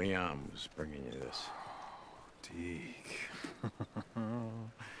 I think Leon was bringing you this. Deke.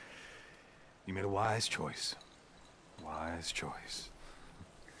 You made a wise choice. Wise choice.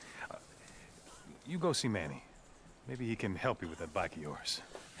 You go see Manny. Maybe he can help you with that bike of yours.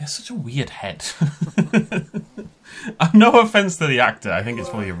 He has such a weird head. No offense to the actor. I think it's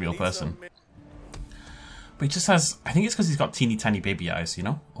probably a real person. But he just has... I think it's because he's got teeny tiny baby eyes, you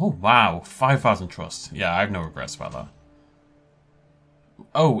know? Oh, wow. 5,000 trust. Yeah, I have no regrets about that.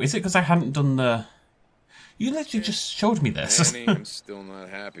 Oh, is it because I hadn't done the... You literally just showed me this. Manny, I'm still not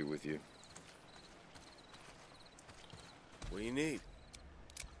happy with you. What do you need?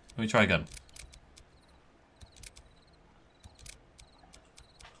 Let me try again.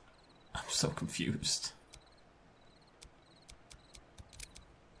 I'm so confused.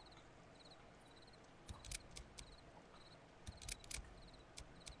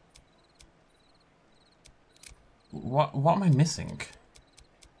 What am I missing?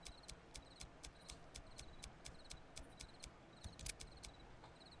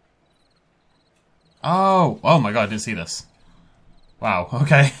 Oh my god, I didn't see this. Wow,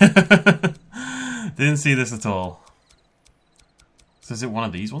 okay. Didn't see this at all. So is it one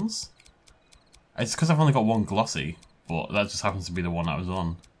of these ones? It's because I've only got one glossy, but that just happens to be the one I was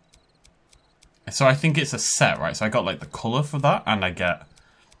on. So I think it's a set, right? So I got like the colour for that, and I get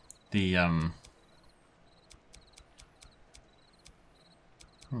the I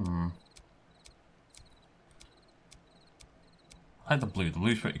like the blue. The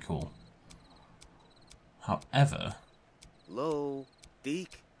blue's pretty cool. However... Hello,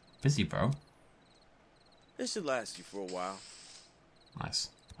 Deke? Busy, bro. This should last you for a while. Nice.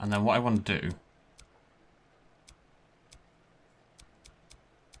 And then what I want to do...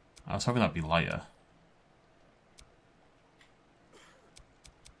 I was hoping that'd be lighter.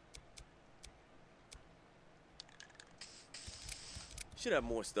 Should have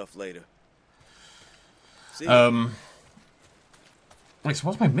more stuff later. See? Wait, so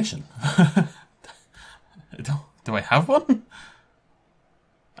what's my mission? Do I have one?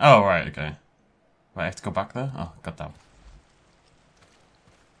 Oh, right, okay. Right, I have to go back there? Oh, goddamn.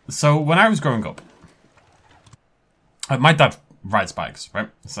 So, when I was growing up, my dad rides bikes, right?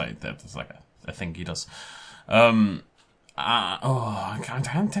 It's like a thing he does. I'm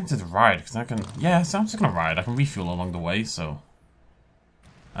tempted to ride, because I can... Yeah, so I'm just going to ride. I can refuel along the way, so...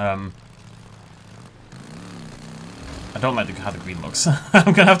 I don't like how the green looks. I'm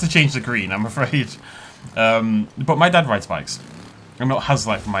going to have to change the green, I'm afraid. But my dad rides bikes. And not has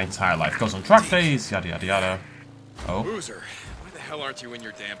like my entire life. Goes on track days, yada yada yada. Oh. Boozer, where the hell aren't you in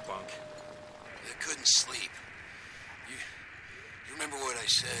your damn bunk? I couldn't sleep. You remember what I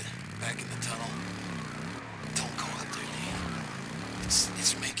said back in the tunnel? Don't go up there, Dave.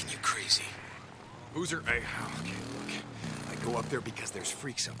 It's making you crazy. Boozer, okay, look. I go up there because there's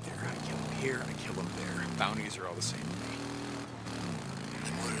freaks up there. I kill them here, I kill them there. Bounties are all the same to me.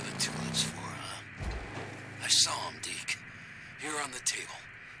 Then what are the tulips for, huh? I saw them, Deke. Here on the table.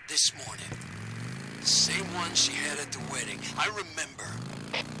 This morning. The same one she had at the wedding. I remember.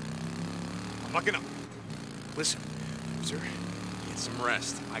 I'm not gonna... Listen, Boozer, get some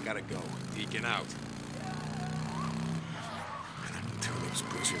rest. I gotta go. Deacon out. Tulips,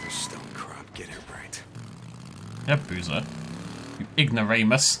 Boozer, the stone crop. Get it right. Yep, Boozer. You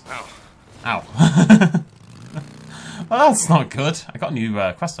ignoramus. Ow. Ow. Well, that's not good. I got a new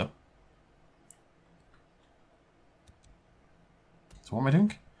quest though. So what am I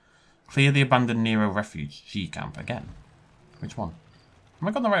doing? Clear the abandoned Nero refugee camp again. Which one? Am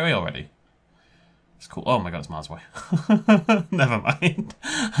I going the right way already? It's cool. Oh my god, it's miles away. Never mind.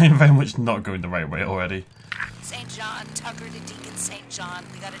 I am very much not going the right way already. St. John, Tucker to Deacon St. John.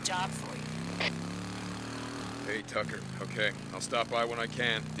 We got a job for you. Hey, Tucker. Okay, I'll stop by when I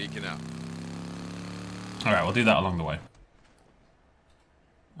can. Deacon out. Alright, we'll do that along the way.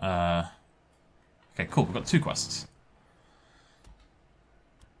 Okay, cool. We've got 2 quests.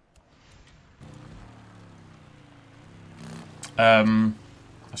 I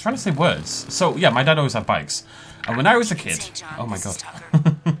was trying to say words. So, yeah, my dad always had bikes. And when I was a kid... Oh my god.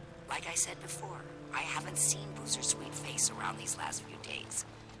 Like I said before, I haven't seen Boozer's sweet face around these last few days.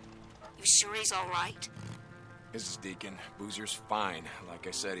 You sure he's all right? This is Deacon. Boozer's fine. Like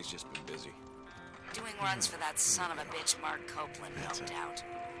I said, he's just been busy. Doing runs for that son of a bitch Mark Copeland, no doubt.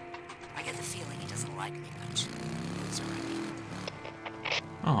 I get the feeling he doesn't like me much. Boozer, I mean.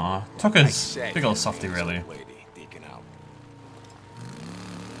 Aw, Tucker's big old softy, really. Deacon out.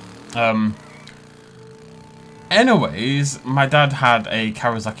 Anyways, my dad had a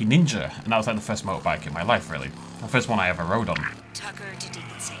Kawasaki Ninja, and that was like the first motorbike in my life, really. The first one I ever rode on. Tucker to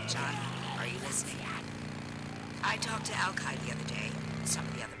Deacon St. John, are you listening? I talked to Alki the other day, and some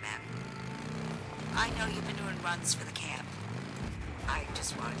of the other men. I know you've been doing runs for the camp. I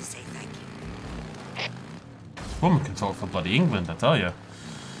just wanted to say thank you. This woman can talk for bloody England, I tell you.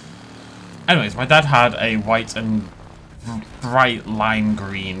 Anyways, my dad had a white and bright lime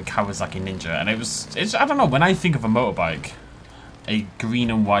green Kawasaki Ninja, and it's I don't know, when I think of a motorbike, a green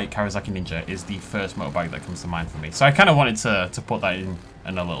and white Kawasaki Ninja is the first motorbike that comes to mind for me. So I kind of wanted to put that in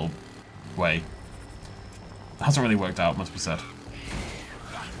a little way. It hasn't really worked out, must be said.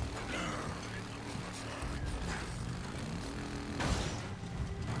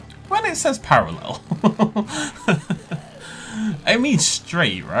 When it says parallel, it means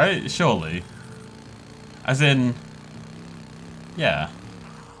straight, right? Surely. As in, yeah.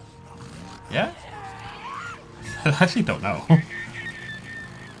 Yeah? I actually don't know. I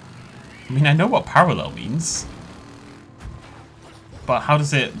mean, I know what parallel means. But how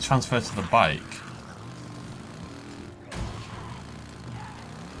does it transfer to the bike?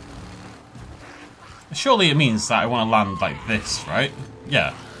 Surely it means that I want to land like this, right?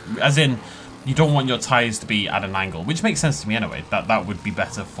 Yeah. As in, you don't want your tyres to be at an angle, which makes sense to me anyway. That would be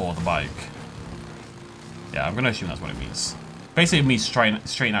better for the bike. Yeah, I'm going to assume that's what it means. Basically, it means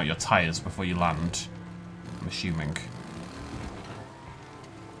straighten out your tyres before you land. I'm assuming.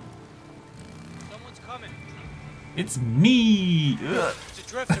 Someone's coming. It's me! Ugh. It's a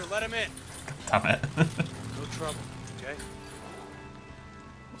drifter, let him in. God damn it. No trouble, okay?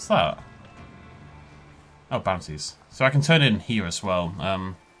 What's that? Oh, bounties. So I can turn in here as well.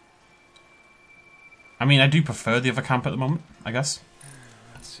 I mean, I do prefer the other camp at the moment, I guess.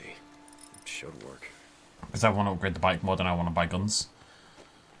 Let's see. It should work. Because I want to upgrade the bike more than I want to buy guns.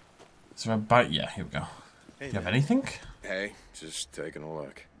 Is there a bike? Yeah, here we go. Hey, do you have anything? Hey, just taking a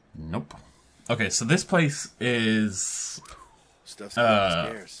look. Nope. Okay, so this place is... Stuff's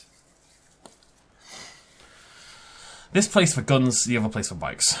scarce. This place for guns, the other place for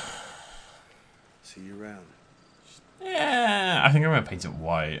bikes. See you around. Yeah, I think I'm going to paint it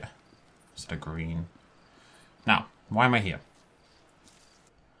white instead of green. Now, why am I here?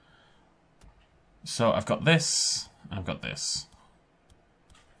 So I've got this, and I've got this.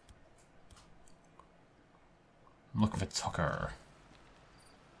 I'm looking for Tucker.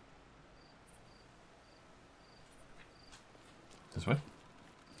 This way?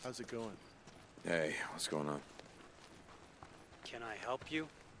 How's it going? Hey, what's going on? Can I help you?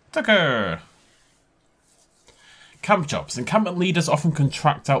 Tucker! Camp jobs. Encampment leaders often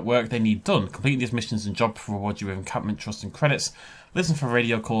contract out work they need done. Completing these missions and jobs will reward you with encampment trust and credits. Listen for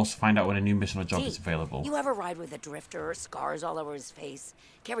radio calls to find out when a new mission or job is available. You ever ride with a drifter, scars all over his face,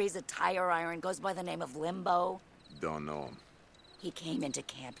 carries a tire iron, goes by the name of Limbo? Don't know him. He came into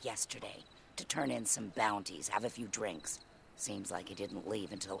camp yesterday to turn in some bounties, have a few drinks. Seems like he didn't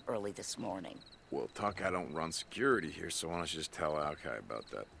leave until early this morning. Well, Tuck, I don't run security here, so why don't you just tell Alki about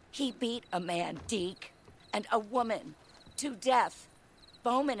that? He beat a man, Deke, and a woman to death.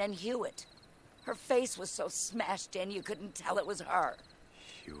 Bowman and Hewitt. Her face was so smashed in you couldn't tell it was her.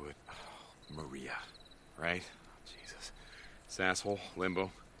 Hewitt. Oh, Maria. Right? Oh, Jesus. This asshole,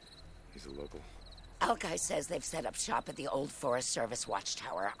 Limbo. He's a local. Alki says they've set up shop at the old Forest Service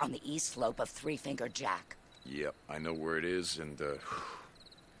watchtower on the east slope of Three Finger Jack. Yep, I know where it is, and,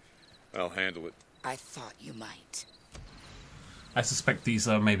 I'll handle it. I thought you might. I suspect these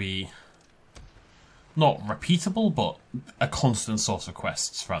are maybe not repeatable, but a constant source of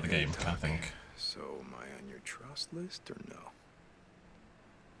quests throughout the game, I think. So, am I on your trust list, or no?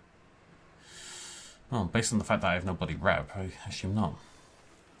 Well, based on the fact that I have no bloody rep, I assume not.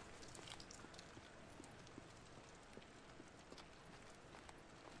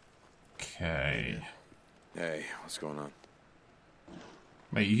 Okay. Hey, what's going on?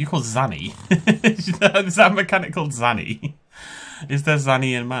 Wait, you call Zanny? Is that a mechanic called Zanny? Is there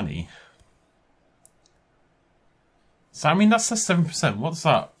Zanny and Manny? So, I mean, that says 7%. What's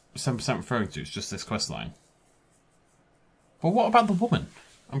that 7% referring to? It's just this quest line. But what about the woman?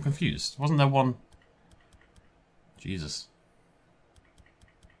 I'm confused. Wasn't there one... Jesus.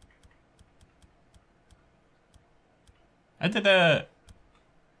 I did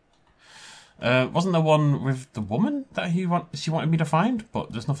wasn't there one with the woman that she wanted me to find?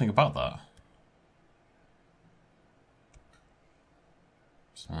 But there's nothing about that.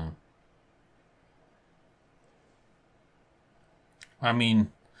 So... I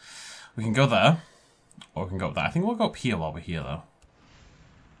mean, we can go there, or we can go up there. I think we'll go up here while we're here, though.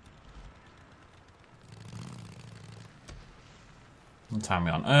 What time are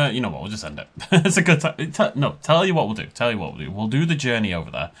we on? You know what? We'll just end it. It's a good time. No, tell you what we'll do. Tell you what we'll do. We'll do the journey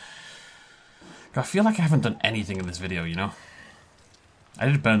over there. I feel like I haven't done anything in this video, you know? I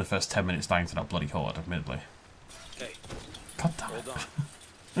did burn the first 10 minutes dying to that bloody horde, admittedly. Hey, God damn hold it.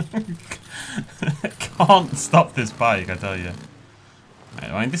 on. I can't stop this bike, I tell you.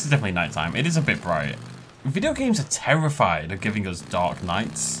 I mean, this is definitely nighttime. It is a bit bright. Video games are terrified of giving us dark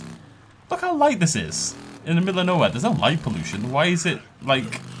nights. Look how light this is. In the middle of nowhere. There's no light pollution. Why is it,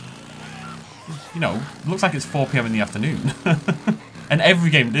 like... You know, it looks like it's 4 PM in the afternoon. And every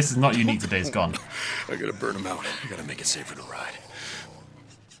game, this is not unique to Days Gone. I gotta burn them out. I gotta make it safer to ride.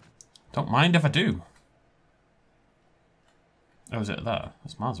 Don't mind if I do. Oh, is it there?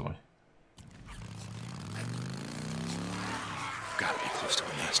 That's miles away. Gotta be close to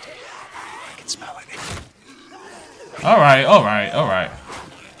a nest. I can smell it. Alright, alright, alright.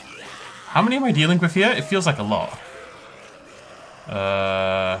 How many am I dealing with here? It feels like a lot.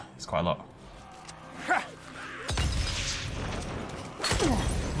 It's quite a lot.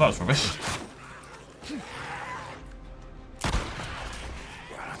 That was rubbish.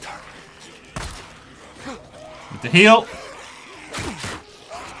 Need to heal.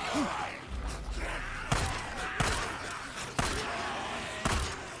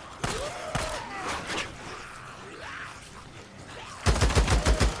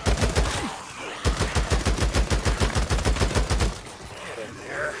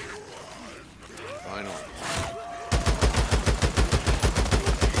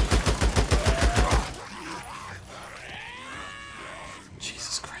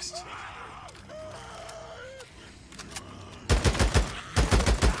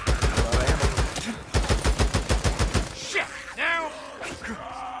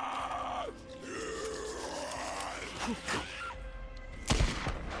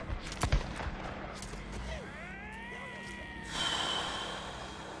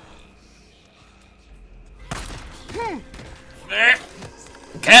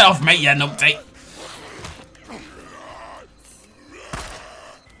 Get off me, you numpty!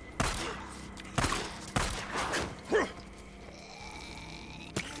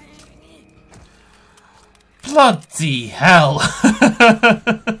 Bloody hell!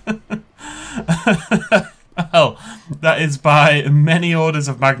 Well, that is by many orders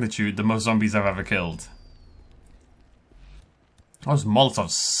of magnitude the most zombies I've ever killed. Those Molotovs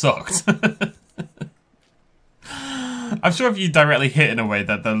sucked. I'm sure if you directly hit in a way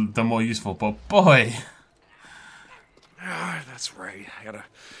that they're more useful, but boy. Ah, that's right. I gotta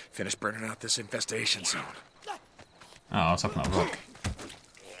finish burning out this infestation zone. Oh, I was hoping that would work.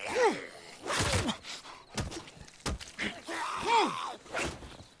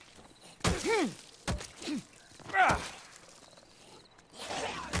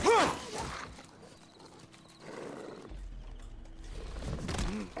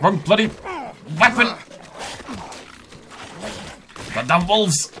 Wrong bloody weapon! Goddamn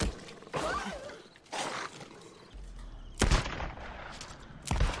wolves!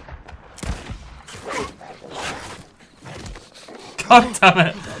 God damn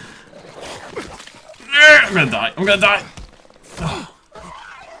it! I'm gonna die. I'm gonna die.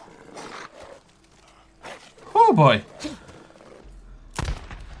 Oh boy.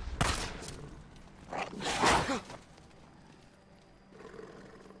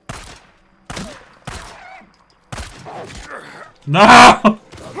 No!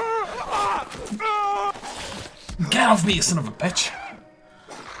 Get off me, you son of a bitch.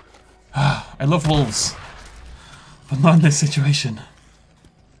 I love wolves. But not in this situation.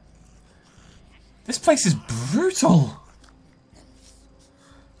 This place is brutal.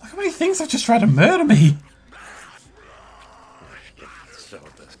 Look how many things have just tried to murder me.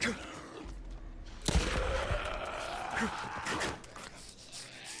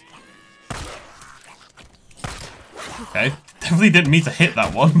 Okay, definitely didn't mean to hit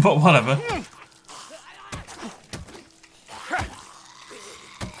that one, but whatever.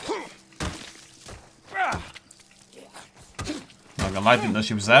 Not gonna lie, I didn't know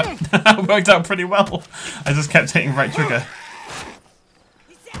she was there. It worked out pretty well. I just kept hitting right trigger.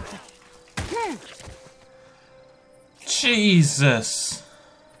 Jesus.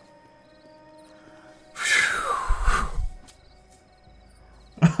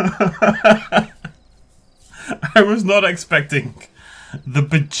 I was not expecting the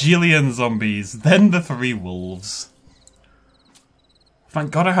bajillion zombies, then the 3 wolves.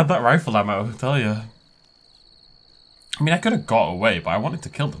 Thank God I had that rifle ammo, I tell you. I mean, I could have got away, but I wanted to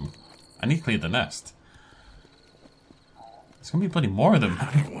kill them. I need to clear the nest. There's gonna be plenty more of them.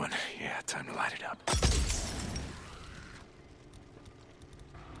 I need one. Yeah, time to light it up.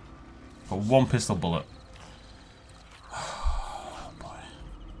 Got 1 pistol bullet.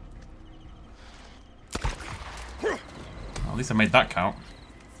 At least I made that count.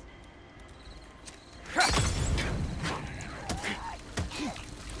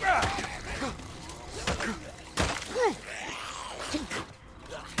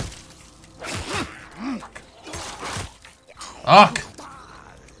 Fuck!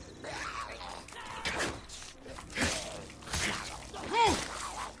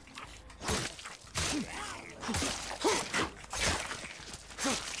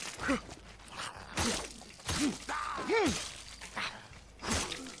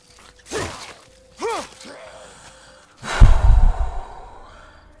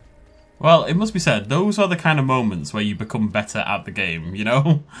 Well, it must be said, those are the kind of moments where you become better at the game, you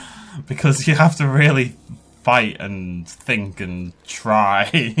know? Because you have to really fight and think and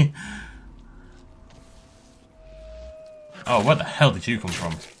try. Oh, where the hell did you come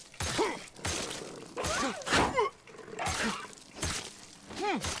from?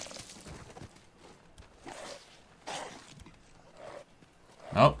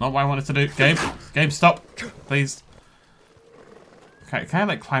 No, not what I wanted to do. Game, stop, please. Can I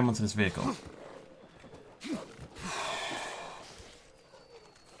like climb onto this vehicle?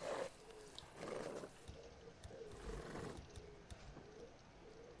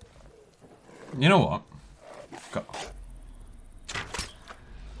 You know what? Go.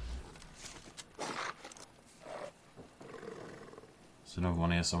 There's another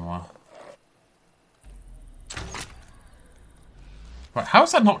one here somewhere. Right, how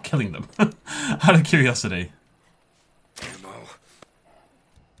is that not killing them? Out of curiosity.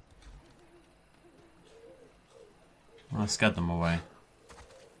 I scared them away.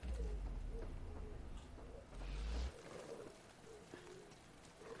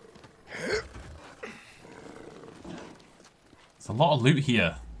 There's a lot of loot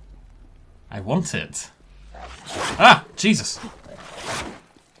here. I want it. Ah! Jesus!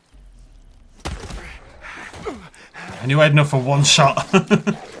 I knew I had enough for 1 shot.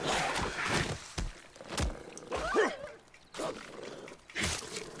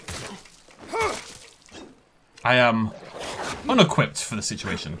 I am unequipped for the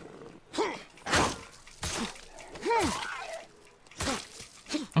situation.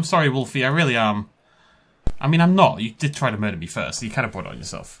 I'm sorry, Wolfie, I really am. I mean, I'm not. You did try to murder me first, so you kind of brought it on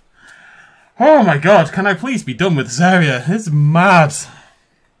yourself. Oh my god, can I please be done with this area? It's mad.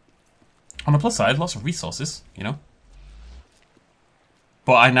 On the plus side, lots of resources, you know.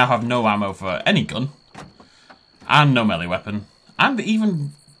 But I now have no ammo for any gun. And no melee weapon. And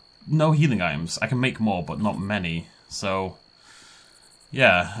even no healing items. I can make more, but not many. So,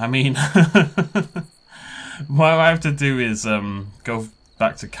 yeah, I mean, what I have to do is go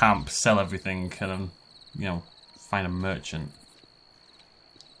back to camp, sell everything, and you know, find a merchant.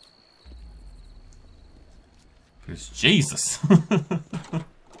 Because Jesus.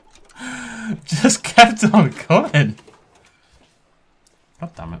 Just kept on coming.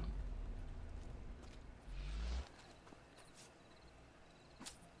 God damn it.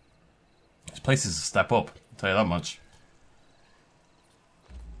 This place is a step up, I'll tell you that much.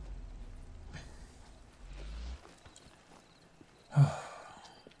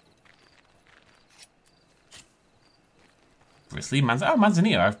 Obviously,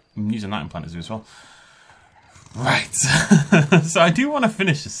 manzanita. I'm using that in Planet Zoo as well. Right. So I do want to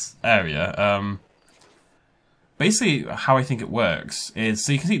finish this area. Basically, how I think it works is,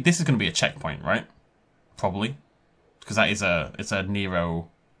 so you can see this is going to be a checkpoint, right? Probably, because that is it's a Nero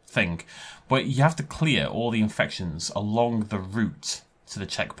thing. But you have to clear all the infections along the route to the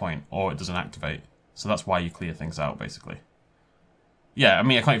checkpoint, or it doesn't activate. So that's why you clear things out, basically. Yeah, I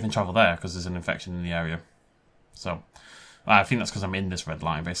mean, I can't even travel there because there's an infection in the area. So I think that's because I'm in this red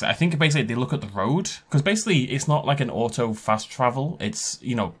line, basically. I think basically they look at the road, because basically it's not like an auto fast travel. It's,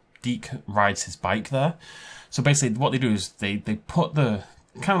 you know, Deke rides his bike there. So basically what they do is they put the,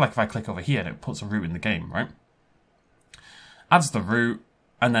 kind of like if I click over here, it puts a route in the game, right? Adds the route,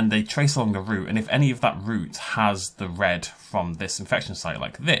 and then they trace along the route, and if any of that route has the red from this infection site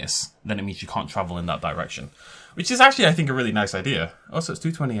like this, then it means you can't travel in that direction. Which is actually, I think, a really nice idea. Also, it's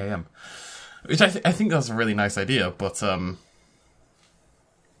 2:20 AM. Which I think that's a really nice idea, but,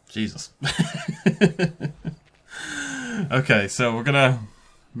 Jesus. Okay, so we're gonna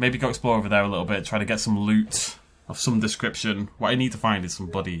maybe go explore over there a little bit, try to get some loot of some description. What I need to find is some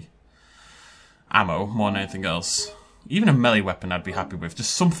bloody ammo, more than anything else. Even a melee weapon I'd be happy with.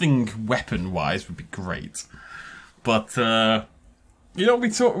 Just something weapon-wise would be great. But, you know, we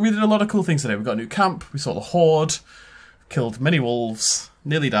did a lot of cool things today. We got a new camp, we saw the Horde, killed many wolves,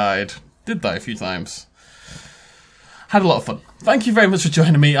 nearly died. Did die a few times. Had a lot of fun. Thank you very much for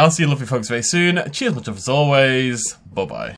joining me. I'll see you lovely folks very soon. Cheers much as always. Bye-bye.